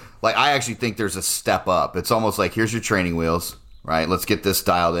great Like, I actually think there's a step up. It's almost like, here's your training wheels, right? Let's get this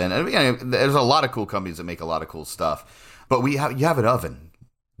dialed in. And there's a lot of cool companies that make a lot of cool stuff. But you have an oven.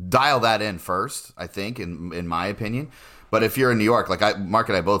 Dial that in first, I think, in my opinion. But if you're in New York, like Mark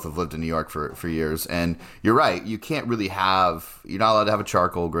and I both have lived in New York for years, and you're right, you can't really you're not allowed to have a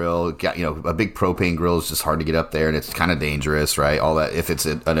charcoal grill. A big propane grill is just hard to get up there, and it's kind of dangerous, right? All that, if it's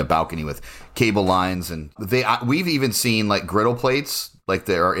on a balcony with cable lines, and we've even seen like griddle plates, like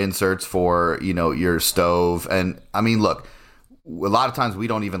there are inserts for, your stove. And I mean, look, a lot of times we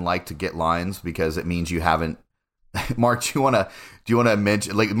don't even like to get lines because it means you haven't. Mark, do you want to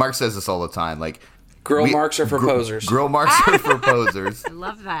mention, like Mark says this all the time, like, grill marks are for posers. Grill marks are for posers. I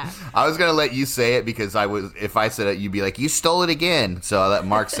love that. I was gonna let you say it because if I said it, you'd be like, you stole it again. So I'll let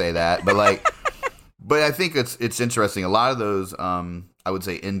Mark say that. But I think it's interesting. A lot of those, I would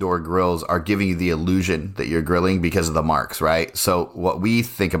say, indoor grills are giving you the illusion that you're grilling because of the marks, right? So what we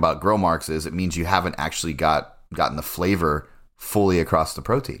think about grill marks is it means you haven't actually gotten the flavor fully across the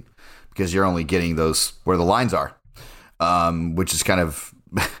protein because you're only getting those where the lines are, which is kind of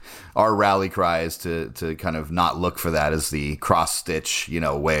our rally cry is to kind of not look for that as the cross stitch,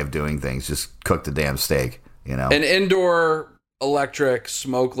 way of doing things. Just cook the damn steak, And indoor electric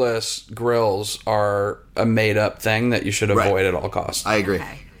smokeless grills are a made up thing that you should avoid at all costs. I agree.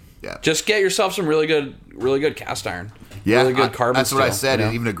 Okay. Yeah. Just get yourself some really good cast iron. Yeah, really good carbon that's what I steel, said.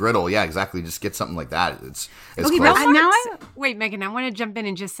 And even a griddle. Yeah, exactly. Just get something like that. It's Okay, close. but Wait, Megan, I want to jump in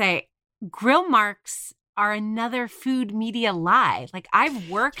and just say grill marks are another food media lie. Like, I've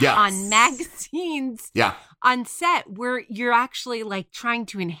worked on magazines on set where you're actually like trying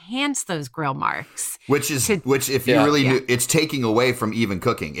to enhance those grill marks. Which if you really knew, it's taking away from even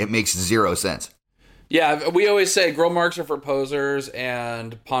cooking. It makes zero sense. Yeah, we always say grill marks are for posers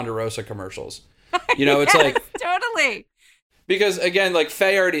and Ponderosa commercials. It's like totally. Because again, like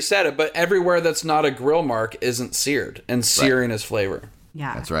Faye already said it, but everywhere that's not a grill mark isn't seared, and searing is flavor.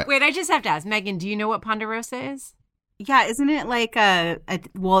 Yeah, that's right. Wait, I just have to ask, Megan, do you know what Ponderosa is? Yeah, isn't it like a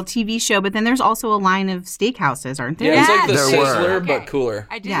TV show? But then there's also a line of steakhouses, aren't there? Yeah, it's like the There Sizzler, were. but cooler.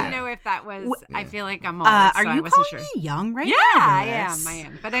 I didn't know if that was. I feel like I'm old. Are so I you wasn't calling sure. me young right Yeah, now? I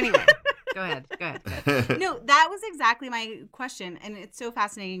am. But anyway, go ahead. No, that was exactly my question. And it's so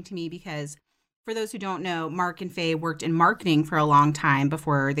fascinating to me because for those who don't know, Mark and Faye worked in marketing for a long time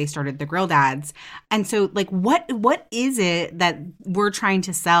before they started the Grill Dads. And so, like, what is it that we're trying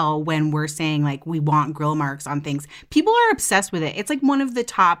to sell when we're saying, like, we want grill marks on things? People are obsessed with it. It's like one of the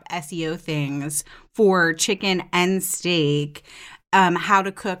top SEO things for chicken and steak, how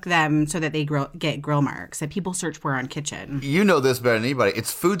to cook them so that they get grill marks that people search for on Kitchen. You know this better than anybody.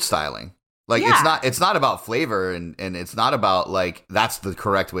 It's food styling. Like, it's not about flavor and it's not about like that's the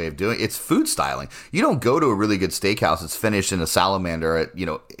correct way of doing it. It's food styling. You don't go to a really good steakhouse that's finished in a salamander at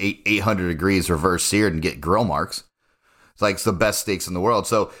 800 degrees reverse seared and get grill marks. It's like it's the best steaks in the world.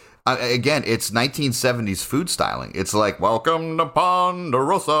 So again, it's 1970s food styling. It's like, welcome to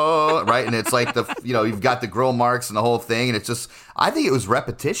Ponderosa, right? And it's like you've got the grill marks and the whole thing, and it's just, I think it was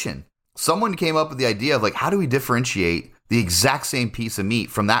repetition. Someone came up with the idea of like, how do we differentiate the exact same piece of meat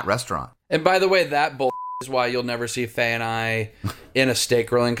from that restaurant? And by the way, that bull is why you'll never see Faye and I in a steak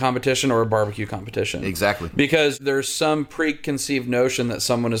grilling competition or a barbecue competition. Exactly. Because there's some preconceived notion that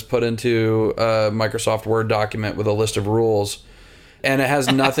someone has put into a Microsoft Word document with a list of rules. And it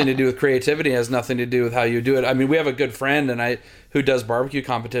has nothing to do with creativity. It has nothing to do with how you do it. I mean, we have a good friend who does barbecue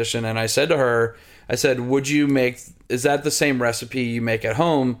competition. And I said to her, is that the same recipe you make at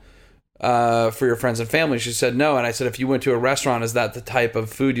home for your friends and family? She said no. And I said, if you went to a restaurant, is that the type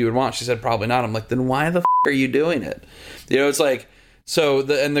of food you would want? She said probably not. I'm like, then why the are you doing it? It's like, so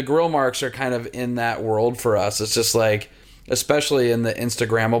the grill marks are kind of in that world for us. It's just like, especially in the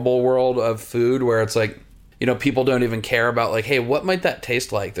Instagrammable world of food where it's like, people don't even care about like, hey, what might that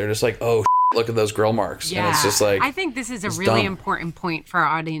taste like? They're just like, oh, look at those grill marks. Yeah. And it's just like, I think this is a really important point for our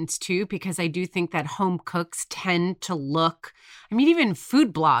audience too, because I do think that home cooks tend to look, even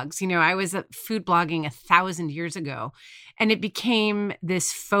food blogs, I was food blogging 1,000 years ago, and it became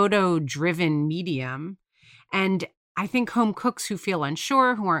this photo-driven medium. And I think home cooks who feel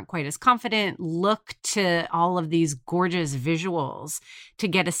unsure, who aren't quite as confident, look to all of these gorgeous visuals to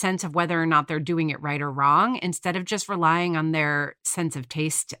get a sense of whether or not they're doing it right or wrong, instead of just relying on their sense of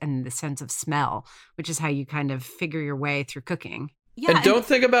taste and the sense of smell, which is how you kind of figure your way through cooking. Yeah, and don't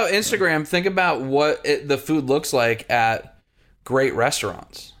think about Instagram. Think about what the food looks like at great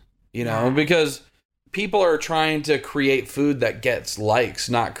restaurants, because people are trying to create food that gets likes,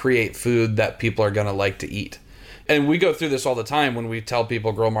 not create food that people are going to like to eat. And we go through this all the time when we tell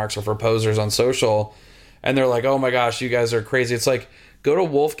people grill marks are for posers on social, and they're like, oh my gosh, you guys are crazy. It's like, go to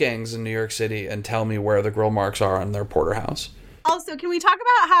Wolfgang's in New York City and tell me where the grill marks are on their porterhouse. Also, can we talk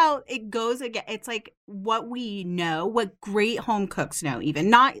about how it goes again? It's like what we know, what great home cooks know,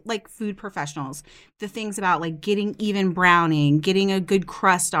 even not like food professionals, the things about like getting even browning, getting a good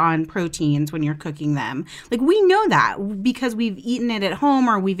crust on proteins when you're cooking them. Like we know that because we've eaten it at home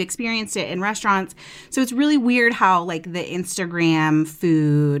or we've experienced it in restaurants. So it's really weird how like the Instagram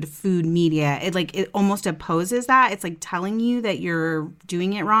food media, it almost opposes that. It's like telling you that you're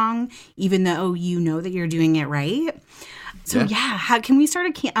doing it wrong, even though you know that you're doing it right. So how can we start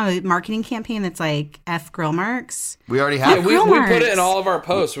a marketing campaign that's like F grill marks? We already have. Yeah, we put it in all of our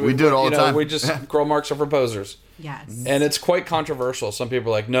posts. We do it all the time. We just grill marks are for posers. Yes. And it's quite controversial. Some people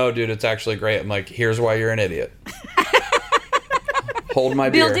are like, no, dude, it's actually great. I'm like, here's why you're an idiot. Hold my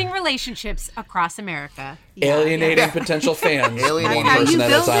beer. Building relationships across America. Alienating potential fans. Alienating That's how person you at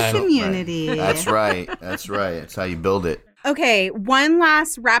build a a time. community. That's right. That's right. That's how you build it. Okay, one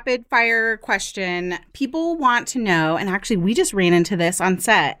last rapid fire question. People want to know, and actually we just ran into this on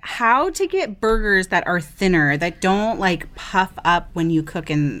set, how to get burgers that are thinner, that don't like puff up when you cook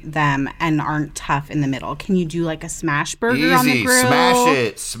in them and aren't tough in the middle. Can you do like a smash burger on the Easy.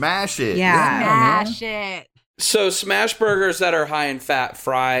 grill? Smash it. Yeah. Smash it. So smash burgers that are high in fat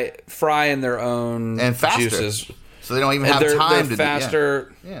fry in their own And faster. juices. So they don't even And have time they're to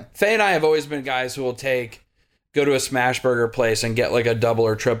faster. Yeah. Faye and I have always been guys who will go to a smash burger place and get like a double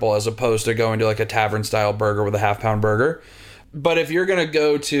or triple as opposed to going to like a tavern style burger with a half-pound burger. But if you're gonna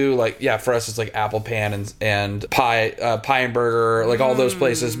go to like, for us it's like Apple Pan and Pie and Burger, like all those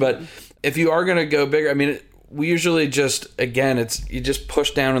places. But if you are gonna go bigger, I mean, we usually just, again, you just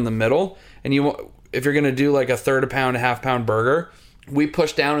push down in the middle, and if you're gonna do like a third a pound, half-pound burger, we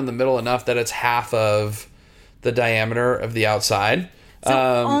push down in the middle enough that it's half of the diameter of the outside. So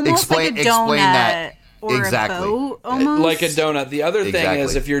almost like a donut. Explain that. Or Exactly. a boat, almost. Like a donut. The other thing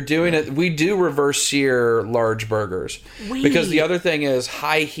is, if you're doing it, we do reverse sear large burgers. Because the other thing is,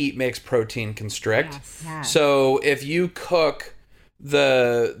 high heat makes protein constrict. Yes. So if you cook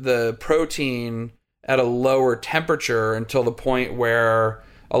the protein at a lower temperature until the point where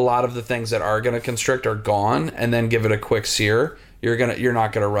a lot of the things that are going to constrict are gone, and then give it a quick sear, you're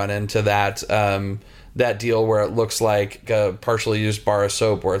not going to run into that deal where it looks like a partially used bar of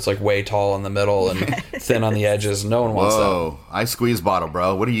soap where it's like way tall in the middle and thin on the edges. No one wants that. Whoa, I squeeze bottle,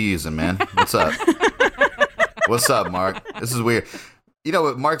 bro. What are you using, man? What's up? What's up, Mark? This is weird. You know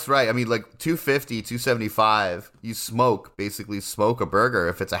what? Mark's right. I mean, like 250, 275, you basically smoke a burger.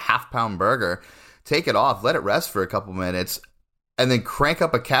 If it's a half-pound burger, take it off, let it rest for a couple minutes, and then crank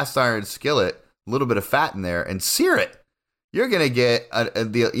up a cast iron skillet, a little bit of fat in there, and sear it. You're gonna get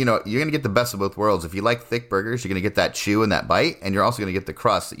you're gonna get the best of both worlds. If you like thick burgers, you're gonna get that chew and that bite, and you're also gonna get the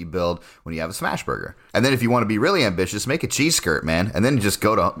crust that you build when you have a smash burger. And then if you want to be really ambitious, make a cheese skirt, man, and then just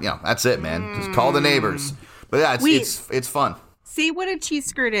go to that's it, man. Just call the neighbors. But yeah, it's fun. Say what a cheese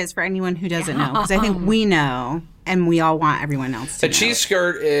skirt is for anyone who doesn't know, because I think we know, and we all want everyone else to know. A cheese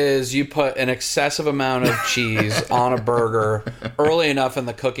skirt is you put an excessive amount of cheese on a burger early enough in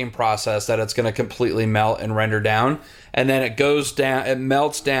the cooking process that it's going to completely melt and render down. And then it goes down, it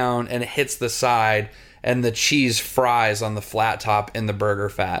melts down, and it hits the side, and the cheese fries on the flat top in the burger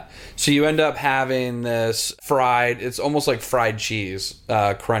fat. So you end up having this it's almost like fried cheese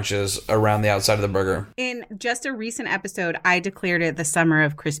crunches around the outside of the burger. In just a recent episode, I declared it the summer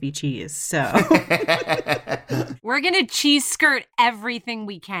of crispy cheese. So We're going to cheese skirt everything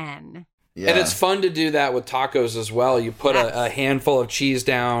we can. Yeah. And it's fun to do that with tacos as well. You put a handful of cheese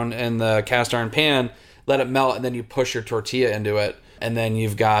down in the cast iron pan, let it melt, and then you push your tortilla into it. And then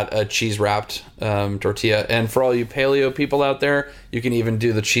you've got a cheese-wrapped tortilla. And for all you paleo people out there, you can even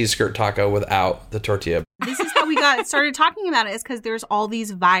do the cheese skirt taco without the tortilla. this is how we got started talking about it, is because there's all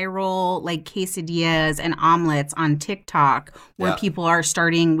these viral like quesadillas and omelets on TikTok where people are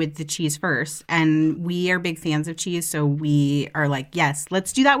starting with the cheese first. And we are big fans of cheese, so we are like, yes,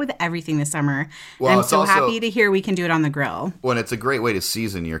 let's do that with everything this summer. Well, and I'm it's so also- happy to hear we can do it on the grill. Well, it's a great way to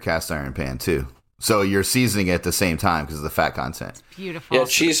season your cast iron pan too. So you're seasoning it at the same time because of the fat content. Beautiful. Yeah,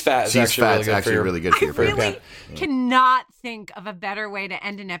 cheese fat is actually really good for your pan. Really cannot think of a better way to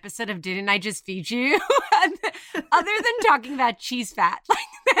end an episode of Didn't I Just Feed You? Other than talking about cheese fat. Like,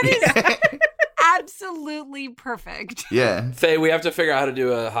 that is absolutely perfect. Yeah, Faye, we have to figure out how to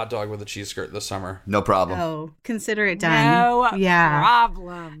do a hot dog with a cheese skirt this summer. no problem. Oh, consider it done. No Especially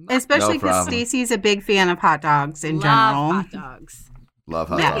problem. No because problem. Stacey's a big fan of hot dogs in Love general. hot dogs. Love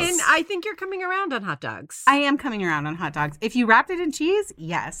hot Yes. dogs. And I think you're coming around on hot dogs. I am coming around on hot dogs. If you wrapped it in cheese,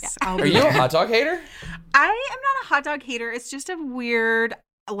 yes. I'll Are be you a there. hot dog hater? I am not a hot dog hater. It's just a weird,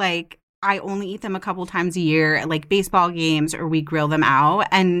 like, I only eat them a couple times a year at like baseball games, or we grill them out.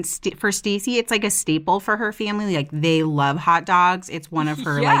 And for Stacy, it's like a staple for her family. Like they love hot dogs. It's one of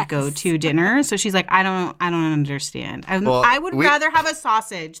her like go-to dinners. So she's like, I don't understand. I would rather have a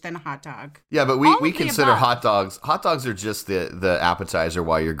sausage than a hot dog. Yeah, but we consider hot dogs. Hot dogs are just the appetizer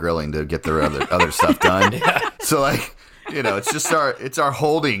while you're grilling to get the other stuff done. So like, it's just our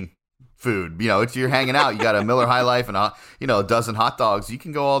holding food. If you're hanging out, you got a Miller High Life and a dozen hot dogs. You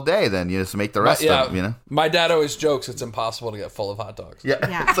can go all day. Then you just make the rest of them. My dad always jokes it's impossible to get full of hot dogs. Yeah.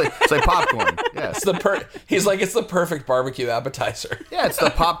 It's like popcorn. Yeah, he's like, it's the perfect barbecue appetizer. Yeah, it's the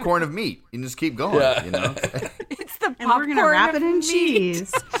popcorn of meat. You just keep going. It's the popcorn. And we're gonna wrap it in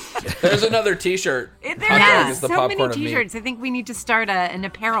cheese. There's another T-shirt. There are so many T-shirts. I think we need to start an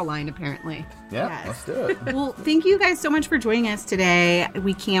apparel line. Apparently. Yeah, let's do it. Well, thank you guys so much for joining us today.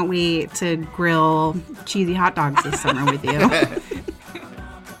 We can't wait to grill cheesy hot dogs this summer with you.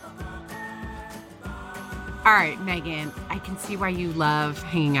 All right, Megan, I can see why you love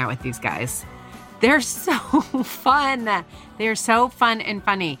hanging out with these guys. They're so fun. They're so fun and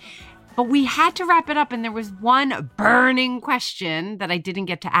funny. But we had to wrap it up, and there was one burning question that I didn't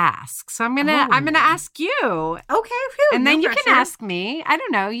get to ask. So I'm gonna ask you. Okay, and then you can ask me. I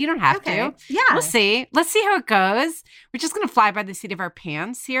don't know. You don't have to. Yeah, we'll see. Let's see how it goes. We're just gonna fly by the seat of our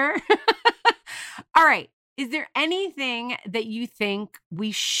pants here. All right. Is there anything that you think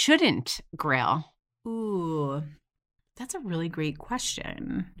we shouldn't grill? Ooh, that's a really great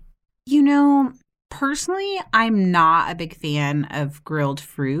question. Personally, I'm not a big fan of grilled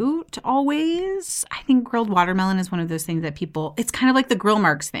fruit always. I think grilled watermelon is one of those things that it's kind of like the grill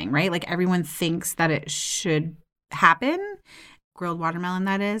marks thing, right? Like everyone thinks that it should happen. Grilled watermelon,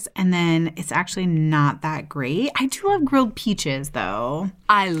 that is. And then it's actually not that great. I do love grilled peaches, though.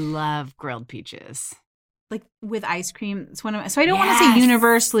 I love grilled peaches. Like with ice cream. It's one of my, so I don't want to say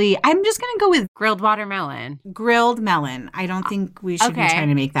universally. I'm just going to go with grilled watermelon. Grilled melon. I don't think we should be trying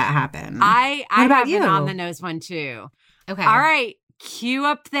to make that happen. I have an on the nose one too. Okay. All right. Cue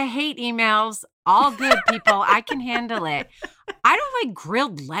up the hate emails. All good, people. I can handle it. I don't like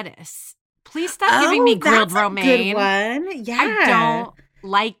grilled lettuce. Please stop giving me grilled romaine. Good one. Yeah. I don't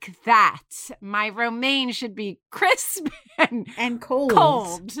like that. My romaine should be crisp and cold.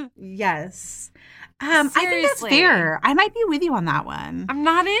 Cold. Yes. I think that's fair. I might be with you on that one. I'm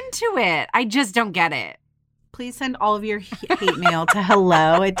not into it. I just don't get it. Please send all of your hate mail to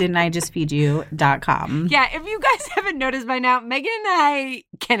hello@didn'tijustfeedyou.com. Yeah, if you guys haven't noticed by now, Megan and I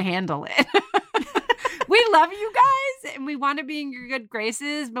can handle it. We love you guys and we want to be in your good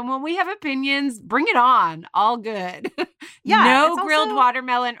graces, but when we have opinions, bring it on. All good. Yeah. No grilled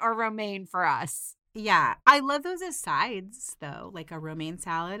watermelon or romaine for us. Yeah. I love those as sides, though. Like a romaine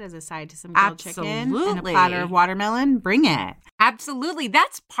salad as a side to some grilled chicken and a platter of watermelon. Bring it. Absolutely.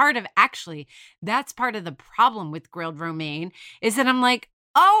 That's part of the problem with grilled romaine is that I'm like,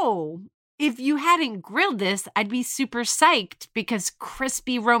 oh, if you hadn't grilled this, I'd be super psyched because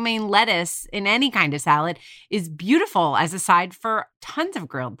crispy romaine lettuce in any kind of salad is beautiful as a side for tons of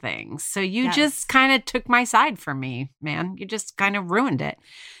grilled things. So you just kind of took my side from me, man. You just kind of ruined it.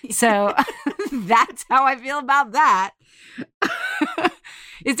 So that's how I feel about that.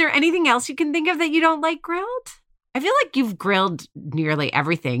 Is there anything else you can think of that you don't like grilled? I feel like you've grilled nearly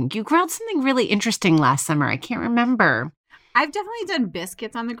everything. You grilled something really interesting last summer. I can't remember. I've definitely done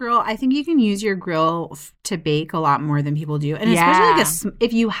biscuits on the grill. I think you can use your grill to bake a lot more than people do. And especially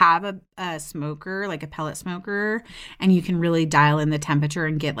if you have a smoker, like a pellet smoker, and you can really dial in the temperature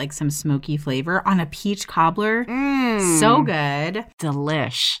and get like some smoky flavor on a peach cobbler. So good.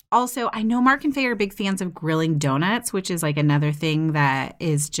 Delish. Also, I know Mark and Faye are big fans of grilling donuts, which is like another thing that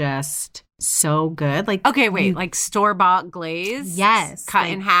is just so good. Like, okay, wait, like store-bought glaze? Yes. Cut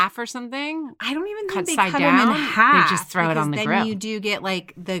in half or something? I don't even think they side cut down? them in half. They just throw it on the then grill. Then you do get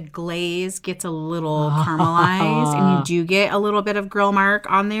like the glaze gets a little caramelized and you do get a little bit of grill mark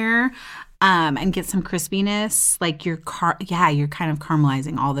on there. And get some crispiness, like you're kind of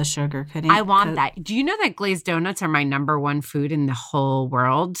caramelizing all the sugar. I want that. Do you know that glazed donuts are my number one food in the whole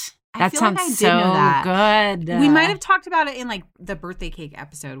world? That sounds good. We might have talked about it in like the birthday cake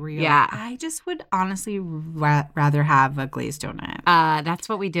episode where you're like, I just would honestly rather have a glazed donut. That's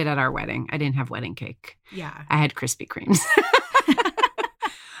what we did at our wedding. I didn't have wedding cake. Yeah. I had Krispy Kremes.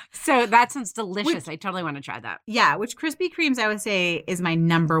 So that sounds delicious. I totally want to try that. Yeah, which Krispy Kremes I would say is my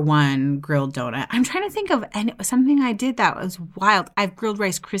number one grilled donut. I'm trying to think of something I did that was wild. I've grilled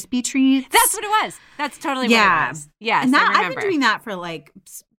Rice Krispie treats. That's what it was. That's totally what it was. Yes, and I I've been doing that for like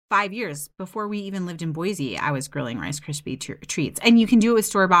 5 years. Before we even lived in Boise, I was grilling Rice Krispie treats. And you can do it with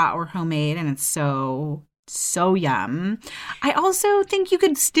store-bought or homemade, and it's so So yum. I also think you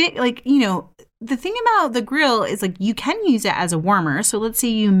could stick, like, you know, the thing about the grill is, like, you can use it as a warmer. So let's say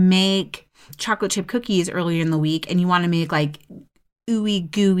you make chocolate chip cookies earlier in the week and you want to make, like, ooey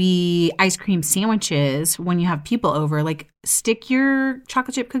gooey ice cream sandwiches when you have people over. Like, stick your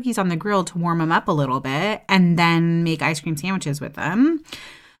chocolate chip cookies on the grill to warm them up a little bit and then make ice cream sandwiches with them.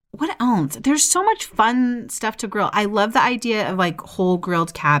 What else? There's so much fun stuff to grill. I love the idea of, like, whole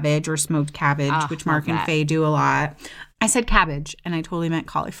grilled cabbage or smoked cabbage, which Mark and Faye do a lot. I said cabbage, and I totally meant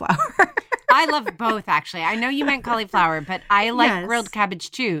cauliflower. I love both, actually. I know you meant cauliflower, but I like grilled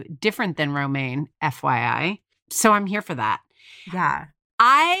cabbage, too. Different than romaine, FYI. So I'm here for that. Yeah.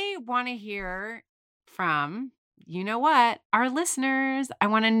 I want to hear from, you know what, our listeners. I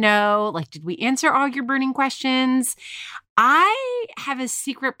want to know, like, did we answer all your burning questions? I have a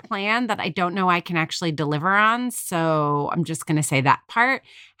secret plan that I don't know I can actually deliver on, so I'm just going to say that part.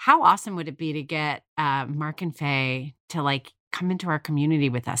 How awesome would it be to get Mark and Faye to, like, come into our community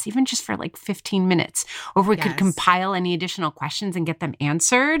with us, even just for like 15 minutes, or we could compile any additional questions and get them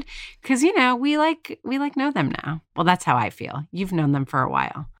answered. Because, you know, we know them now. Well, that's how I feel. You've known them for a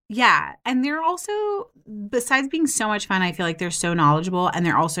while. Yeah. And they're also, besides being so much fun, I feel like they're so knowledgeable and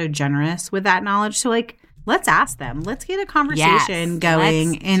they're also generous with that knowledge. So, like, let's ask them. Let's get a conversation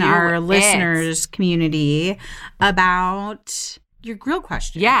going in our listeners' community about your grill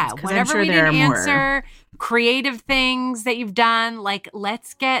questions. Yeah, whatever we didn't answer, creative things that you've done, like,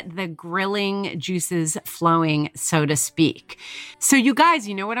 let's get the grilling juices flowing, so to speak. So you guys,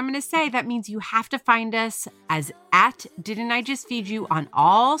 you know what I'm going to say? That means you have to find us as at Didn't I Just Feed You on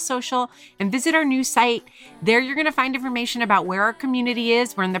all social and visit our new site. There you're going to find information about where our community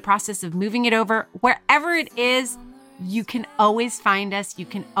is. We're in the process of moving it over. Wherever it is, you can always find us. You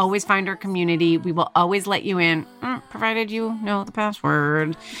can always find our community. We will always let you in, provided you know the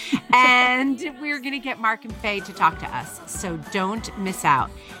password. And we're going to get Mark and Faye to talk to us. So don't miss out.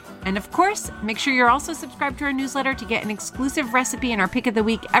 And of course, make sure you're also subscribed to our newsletter to get an exclusive recipe and our pick of the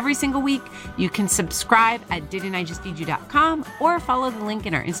week every single week. You can subscribe at didn'tijustfeedyou.com or follow the link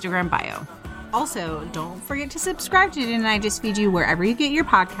in our Instagram bio. Also, don't forget to subscribe to Didn't I Just Feed You wherever you get your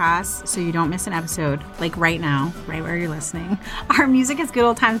podcasts so you don't miss an episode, like right now, right where you're listening. Our music is Good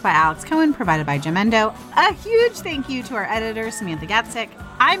Old Times by Alex Cohen, provided by Jamendo. A huge thank you to our editor, Samantha Gatzik.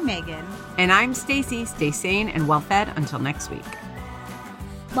 I'm Megan. And I'm Stacy. Stay sane and well-fed until next week.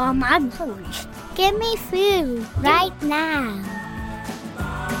 Mom, I'm hungry. Give me food right now.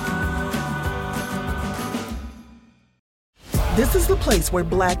 This is the place where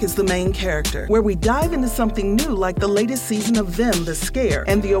Black is the main character, where we dive into something new like the latest season of Them, The Scare,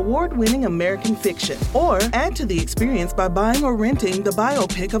 and the award-winning American Fiction. Or add to the experience by buying or renting the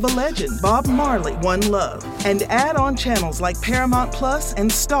biopic of a legend, Bob Marley, One Love. And add on channels like Paramount Plus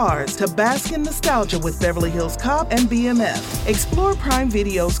and Stars to bask in nostalgia with Beverly Hills Cop and BMF. Explore Prime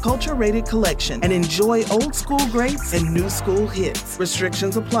Video's culture-rated collection and enjoy old school greats and new school hits.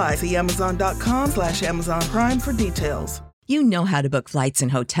 Restrictions apply. See Amazon.com/Amazon Prime for details. You know how to book flights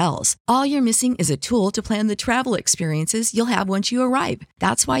and hotels. All you're missing is a tool to plan the travel experiences you'll have once you arrive.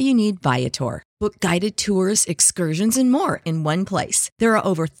 That's why you need Viator. Book guided tours, excursions, and more in one place. There are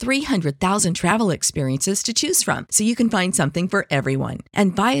over 300,000 travel experiences to choose from, so you can find something for everyone.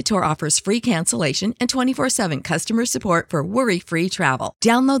 And Viator offers free cancellation and 24/7 customer support for worry-free travel.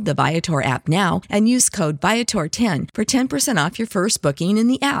 Download the Viator app now and use code Viator10 for 10% off your first booking in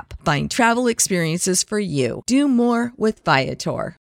the app. Find travel experiences for you. Do more with Viator.